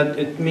think that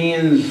it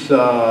means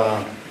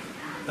the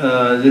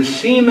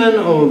semen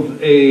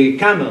of a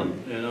camel,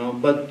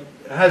 but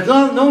has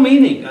no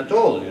meaning at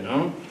all,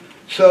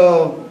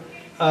 So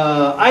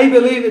I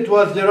believe it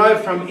was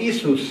derived from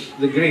Isus,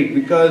 the Greek,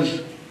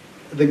 because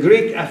the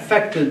Greek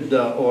affected,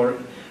 or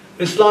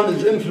Islam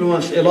is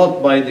influenced a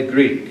lot by the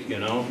Greek,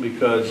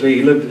 because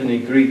they lived in a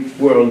Greek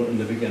world in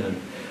the beginning.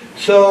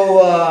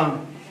 So,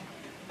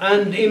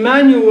 and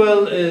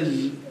Emmanuel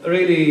is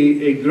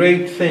really a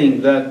great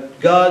thing, that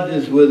God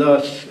is with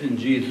us in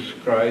Jesus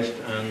Christ,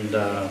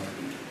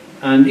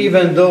 and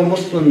even though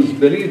Muslims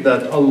believe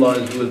that Allah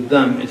is with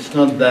them, it's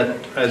not that,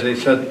 as I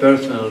said,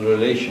 personal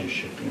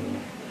relationship.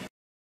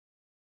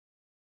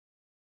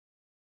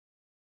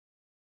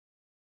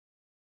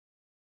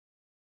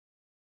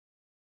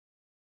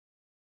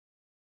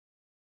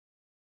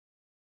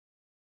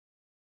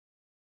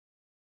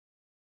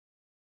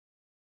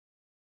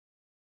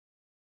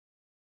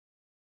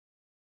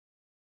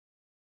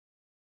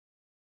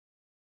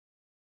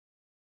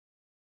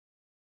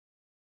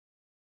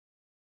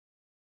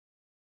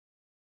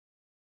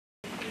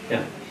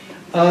 Yeah.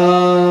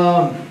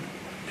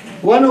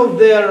 One of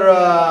their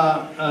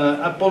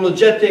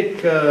apologetic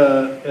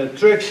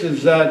tricks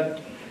is that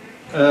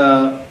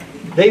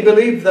they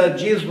believe that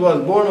Jesus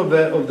was born of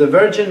the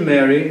Virgin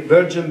Mary,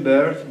 virgin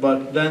birth,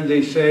 but then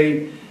they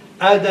say,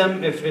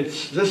 Adam, if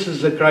this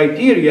is the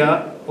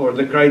criteria, or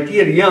the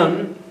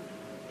criterion,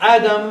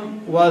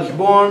 Adam was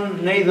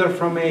born neither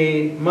from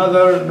a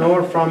mother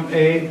nor from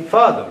a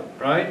father,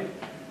 right?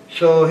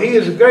 So he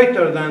is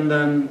greater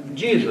than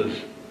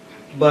Jesus.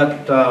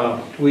 But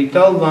we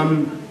tell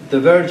them the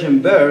virgin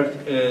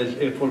birth is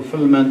a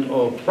fulfillment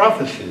of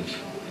prophecies.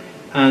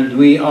 And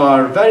we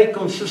are very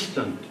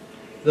consistent.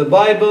 The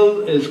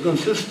Bible is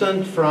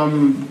consistent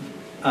from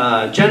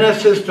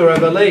Genesis to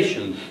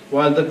Revelations,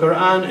 while the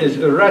Quran is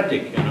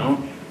erratic,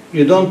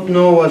 You don't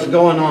know what's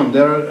going on.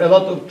 There are a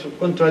lot of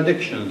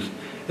contradictions.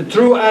 The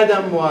true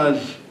Adam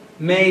was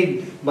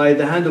made by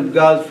the hand of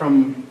God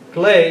from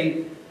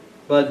clay,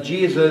 but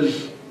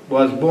Jesus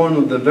was born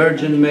of the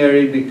Virgin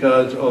Mary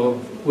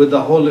with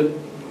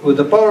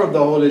the power of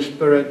the Holy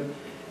Spirit,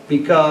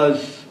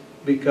 because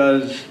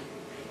because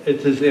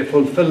it is a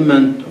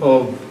fulfillment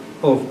of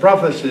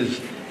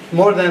prophecies,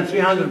 more than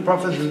 300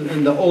 prophecies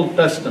in the Old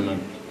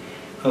Testament.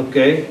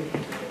 Okay,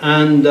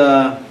 and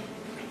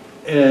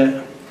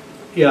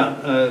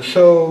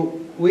so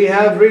we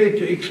have really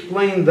to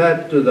explain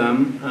that to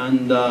them,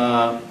 and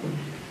I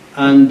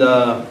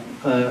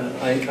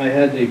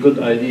had a good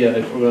idea.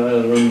 I forgot.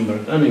 I remember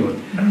it anyway.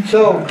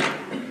 So.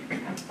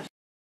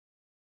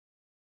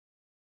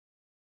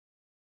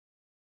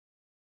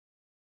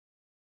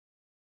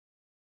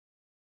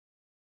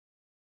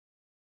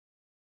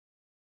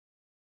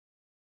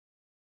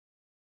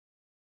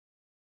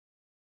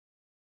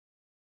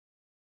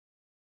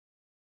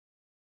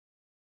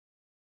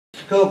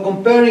 So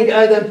comparing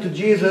Adam to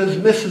Jesus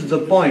misses the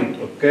point,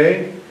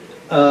 okay?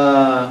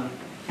 A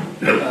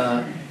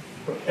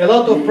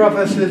lot of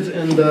prophecies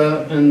in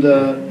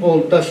the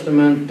Old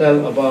Testament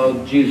tell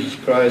about Jesus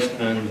Christ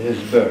and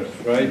his birth,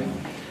 right?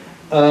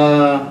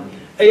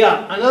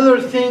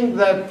 Another thing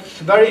that's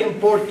very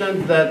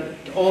important that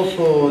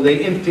also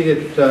they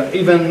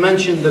even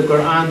mentioned the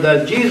Quran,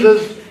 that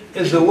Jesus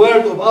is the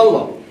word of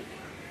Allah,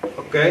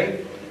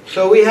 okay?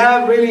 So we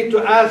have really to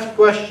ask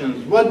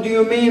questions. What do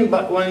you mean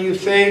when you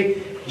say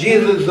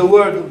Jesus is the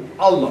word of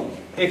Allah?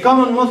 A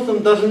common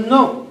Muslim doesn't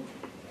know.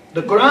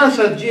 The Quran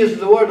says Jesus is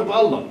the word of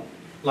Allah,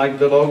 like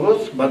the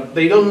Logos, but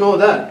they don't know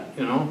that,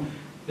 you know.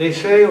 They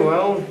say,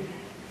 well,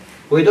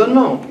 we don't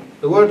know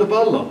the word of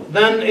Allah.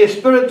 Then a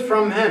spirit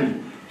from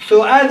him.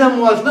 So Adam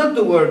was not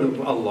the word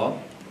of Allah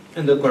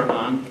in the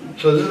Quran.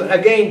 So this,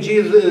 again,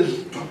 Jesus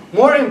is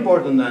more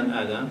important than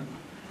Adam.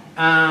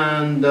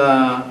 And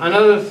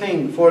another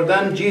thing, for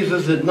them,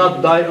 Jesus did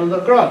not die on the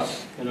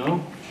cross, you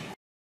know.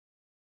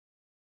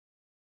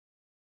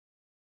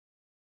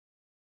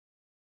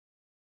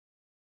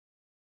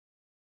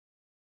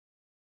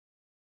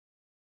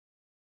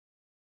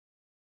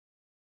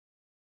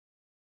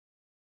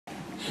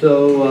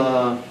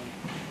 So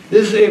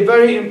this is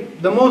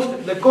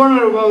the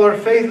corner of our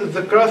faith is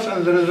the cross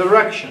and the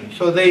resurrection.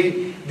 So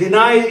they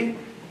deny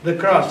the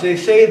cross. They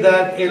say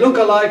that a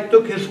lookalike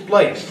took his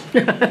place.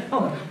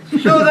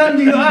 So then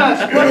you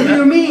ask, what do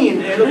you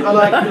mean a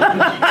lookalike took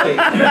his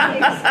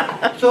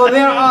place? So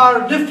there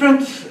are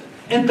different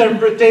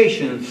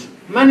interpretations.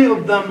 Many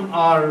of them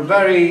are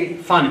very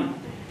funny.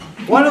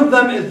 One of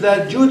them is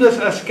that Judas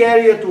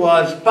Iscariot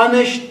was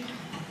punished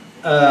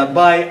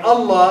by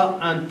Allah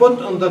and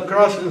put on the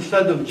cross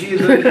instead of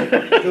Jesus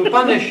to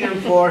punish him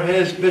for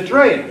his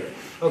betrayal.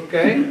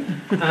 Okay?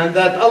 And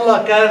that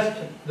Allah cast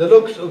the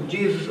looks of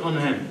Jesus on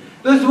him.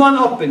 This is one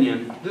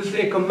opinion. This is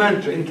a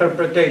commentary,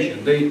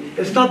 interpretation.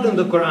 It's not in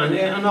the Quran,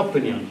 an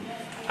opinion.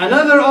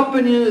 Another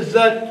opinion is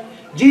that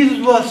Jesus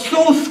was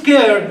so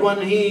scared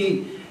when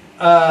he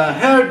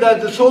heard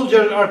that the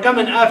soldiers are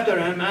coming after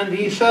him, and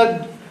he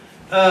said,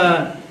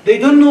 they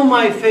don't know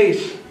my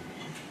face.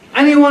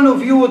 Any one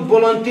of you would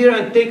volunteer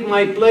and take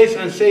my place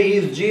and say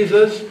he's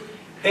Jesus?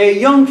 A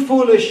young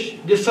foolish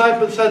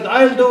disciple said,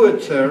 I'll do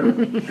it, sir.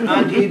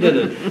 And he did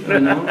it, you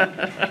know.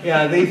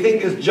 Yeah, they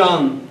think it's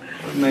John,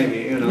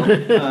 maybe, you know.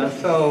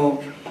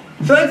 So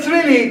it's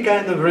really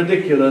kind of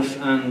ridiculous.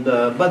 And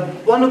but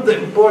one of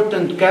the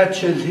important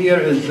catches here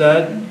is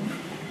that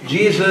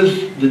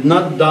Jesus did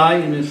not die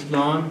in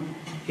Islam.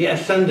 He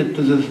ascended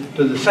to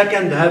the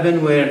second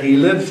heaven, where he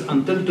lives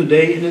until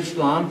today in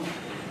Islam.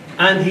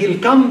 And he'll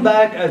come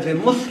back as a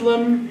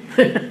Muslim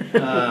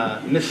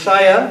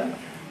Messiah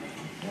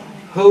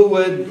who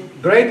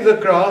would break the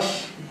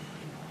cross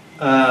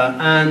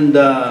and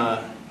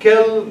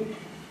kill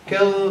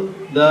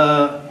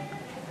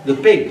the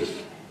pigs,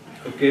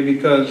 okay,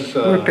 because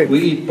we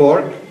eat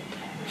pork.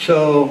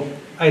 So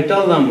I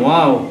tell them,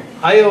 wow,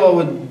 Iowa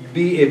would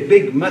be a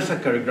big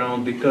massacre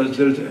ground because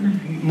there's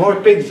more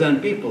pigs than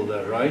people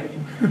there, right?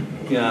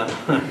 Yeah.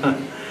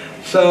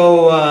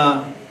 So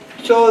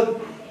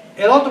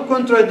a lot of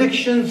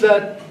contradictions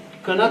that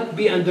cannot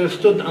be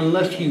understood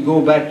unless you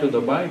go back to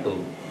the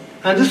Bible.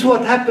 And this is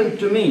what happened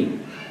to me.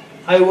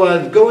 I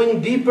was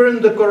going deeper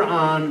in the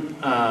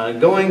Quran,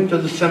 going to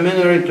the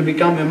seminary to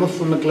become a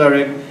Muslim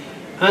cleric,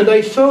 and I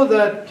saw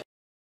that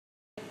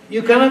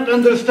you cannot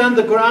understand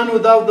the Quran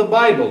without the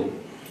Bible.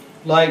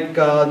 Like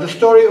the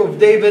story of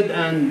David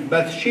and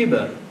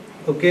Bathsheba.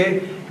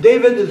 Okay,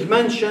 David is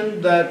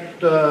mentioned that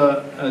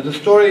the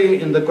story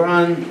in the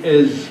Quran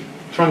is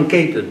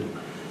truncated.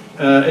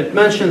 It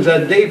mentions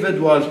that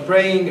David was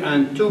praying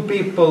and two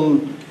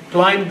people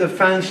climbed the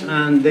fence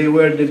and they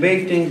were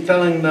debating,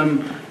 telling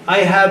them, I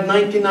had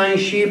 99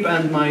 sheep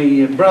and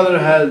my brother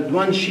had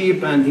 1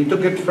 sheep and he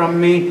took it from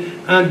me.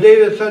 And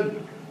David said,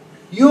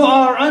 you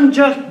are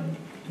unjust,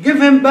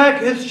 give him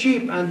back his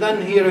sheep. And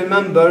then he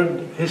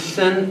remembered his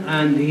sin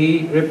and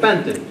he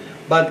repented.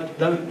 But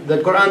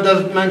the Quran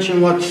doesn't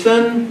mention what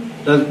sin,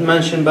 doesn't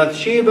mention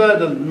Bathsheba,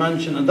 doesn't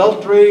mention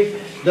adultery,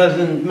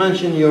 doesn't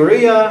mention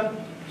Uriah.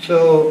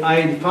 So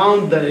I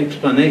found the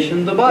explanation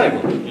in the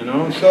Bible, you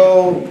know.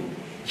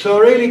 So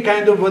really,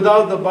 kind of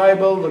without the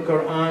Bible, the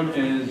Quran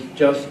is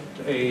just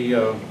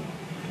a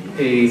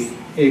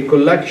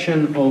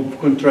collection of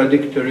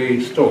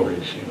contradictory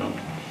stories, you know.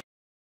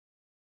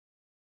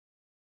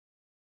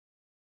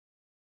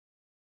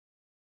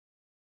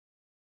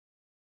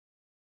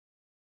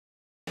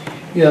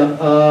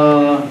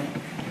 Yeah.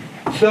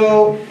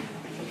 So,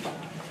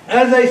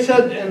 as I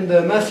said in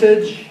the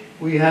message,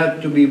 we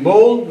have to be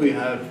bold, we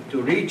have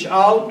to reach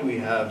out, we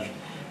have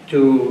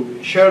to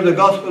share the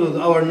gospel with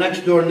our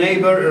next door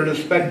neighbor,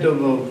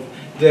 irrespective of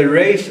their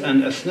race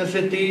and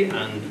ethnicity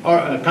and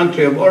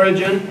country of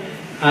origin,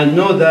 and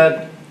know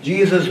that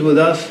Jesus is with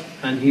us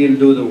and He'll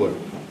do the work.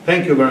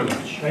 Thank you very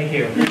much. Thank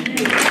you.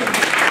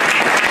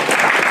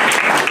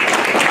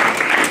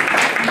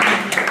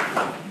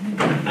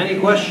 Any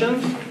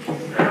questions?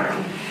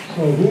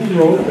 So who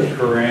wrote the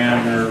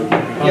Quran, or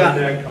how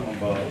did that come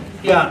about?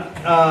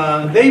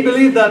 Yeah, they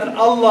believe that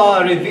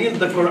Allah revealed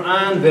the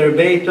Quran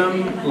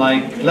verbatim,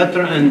 like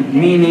letter and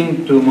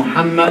meaning, to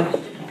Muhammad.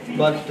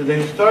 But the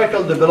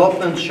historical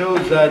development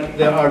shows that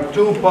there are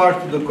two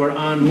parts of the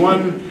Quran.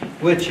 One,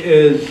 which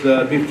is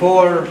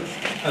before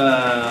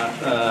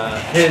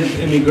his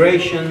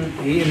immigration.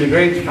 He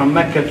immigrated from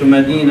Mecca to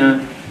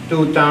Medina,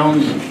 two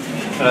towns,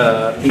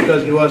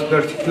 because he was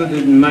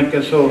persecuted in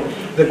Mecca. So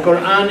the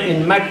Quran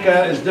in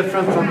Mecca is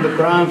different from the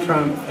Quran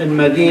in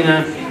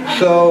Medina.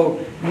 So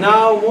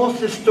now most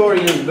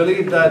historians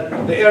believe that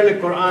the early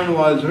Quran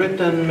was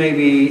written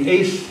maybe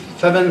 8th,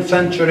 7th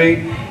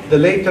century. The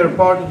later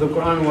part of the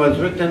Quran was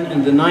written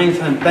in the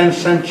 9th and 10th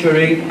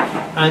century,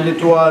 and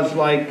it was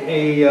like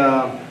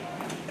a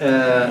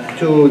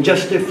to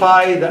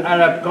justify the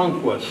Arab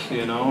conquest,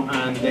 you know,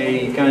 and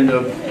they kind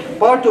of,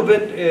 part of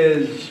it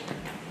is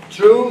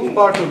true,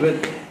 part of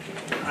it,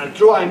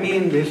 true I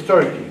mean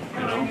historically,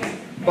 you know,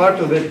 part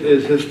of it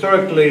is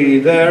historically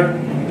there,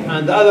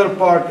 and the other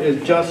part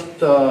is just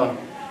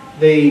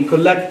they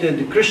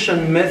collected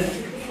Christian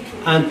myth,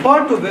 and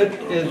part of it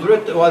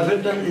was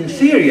written in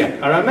Syria,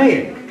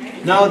 Aramaic.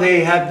 Now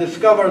they have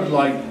discovered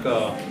like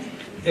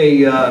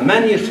a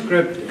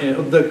manuscript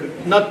of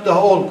not the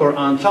whole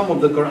Quran, some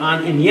of the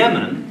Quran in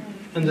Yemen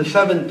in the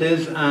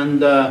 70s,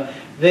 and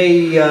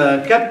they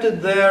kept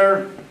it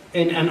there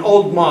in an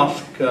old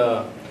mosque.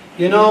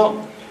 You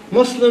know,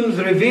 Muslims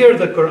revere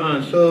the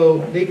Quran, so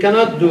they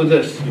cannot do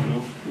this, you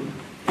know.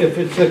 If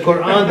it's a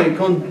Quran, they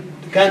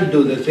can't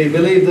do this. They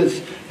believe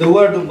it's the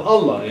word of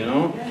Allah, you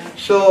know.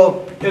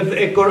 So if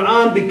a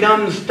Quran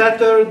becomes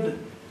tattered,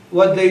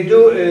 what they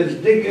do is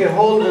dig a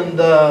hole in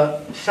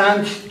the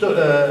sand,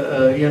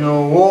 you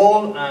know,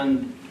 wall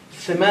and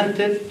cement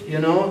it, you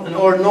know,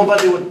 or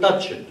nobody would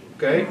touch it.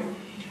 Okay,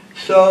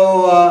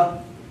 so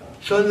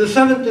in the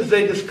 70s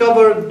they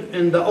discovered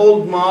in the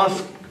old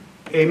mosque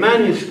a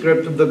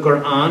manuscript of the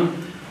Quran,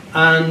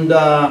 and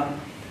the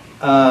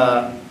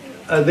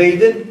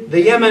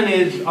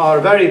Yemenis are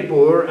very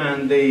poor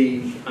and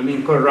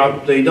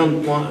corrupt. They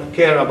don't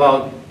care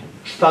about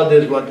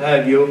studies, what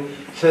have you.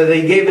 So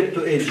they gave it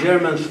to a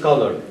German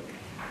scholar.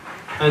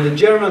 And the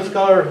German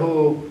scholar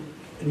who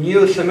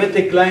knew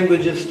Semitic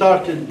languages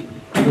started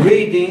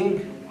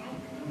reading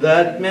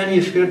that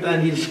manuscript,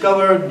 and he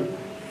discovered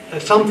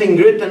something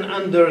written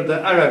under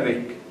the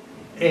Arabic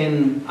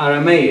in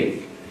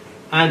Aramaic.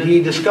 And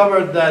he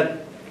discovered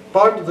that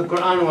part of the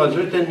Quran was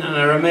written in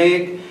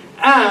Aramaic,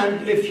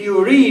 and if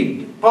you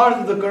read part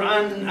of the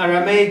Quran in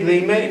Aramaic,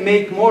 they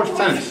make more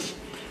sense.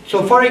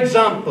 So for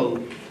example,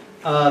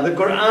 the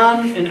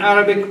Quran in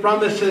Arabic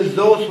promises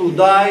those who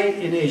die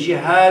in a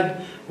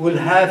jihad will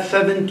have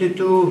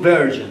 72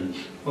 virgins,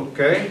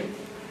 okay?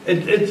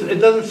 It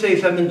doesn't say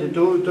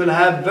 72, it will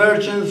have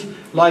virgins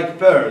like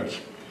pearls.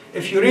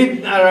 If you read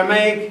in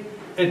Aramaic,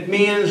 it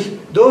means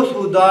those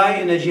who die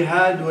in a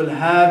jihad will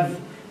have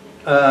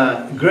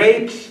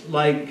grapes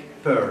like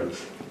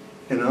pearls,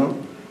 you know?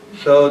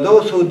 So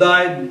those who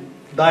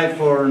die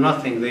for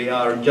nothing, they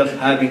are just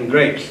having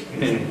grapes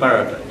in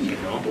paradise, you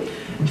know?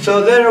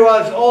 So there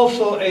was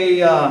also a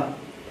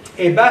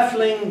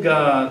baffling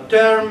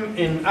term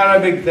in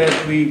Arabic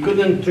that we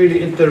couldn't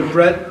really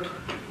interpret.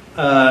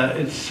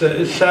 It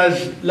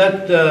says,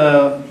 let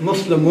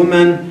Muslim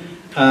women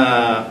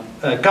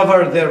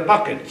cover their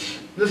pockets.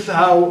 This is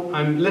how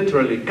I'm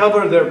literally,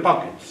 cover their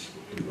pockets,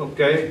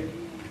 okay?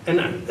 And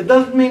it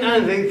doesn't mean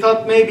anything. They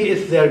thought maybe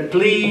it's their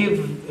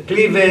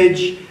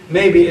cleavage,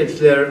 maybe it's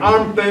their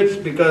armpits,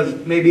 because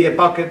maybe a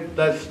pocket,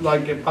 that's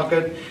like a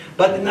pocket.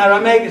 But in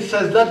Aramaic it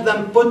says, let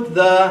them put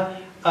the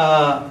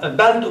a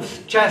belt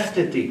of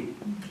chastity,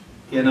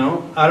 you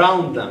know,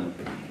 around them.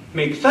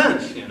 Makes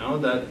sense, you know,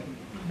 that,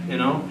 you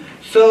know.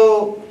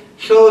 So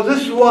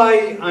this is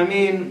why, I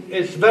mean,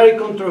 it's very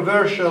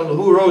controversial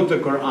who wrote the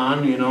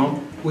Quran, you know.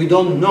 We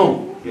don't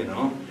know, you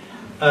know.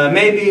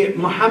 Maybe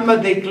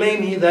Muhammad, they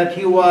claim that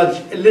he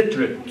was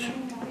illiterate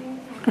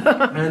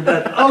and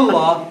that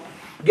Allah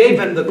gave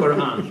him the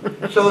Quran.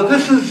 So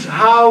this is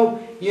how,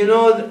 you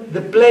know,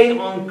 the play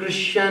on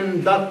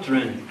Christian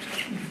doctrine.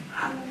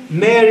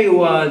 Mary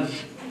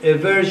was a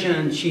virgin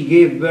and she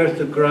gave birth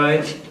to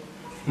Christ.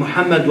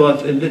 Muhammad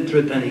was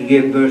illiterate and he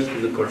gave birth to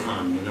the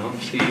Quran, you know.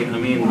 See, I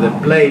mean, the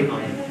play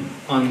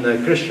on the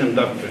Christian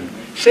doctrine.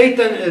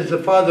 Satan is the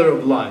father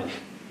of lies.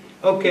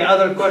 Okay,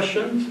 other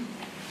questions?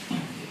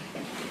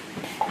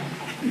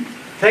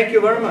 Thank you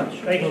very much.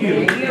 Thank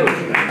you.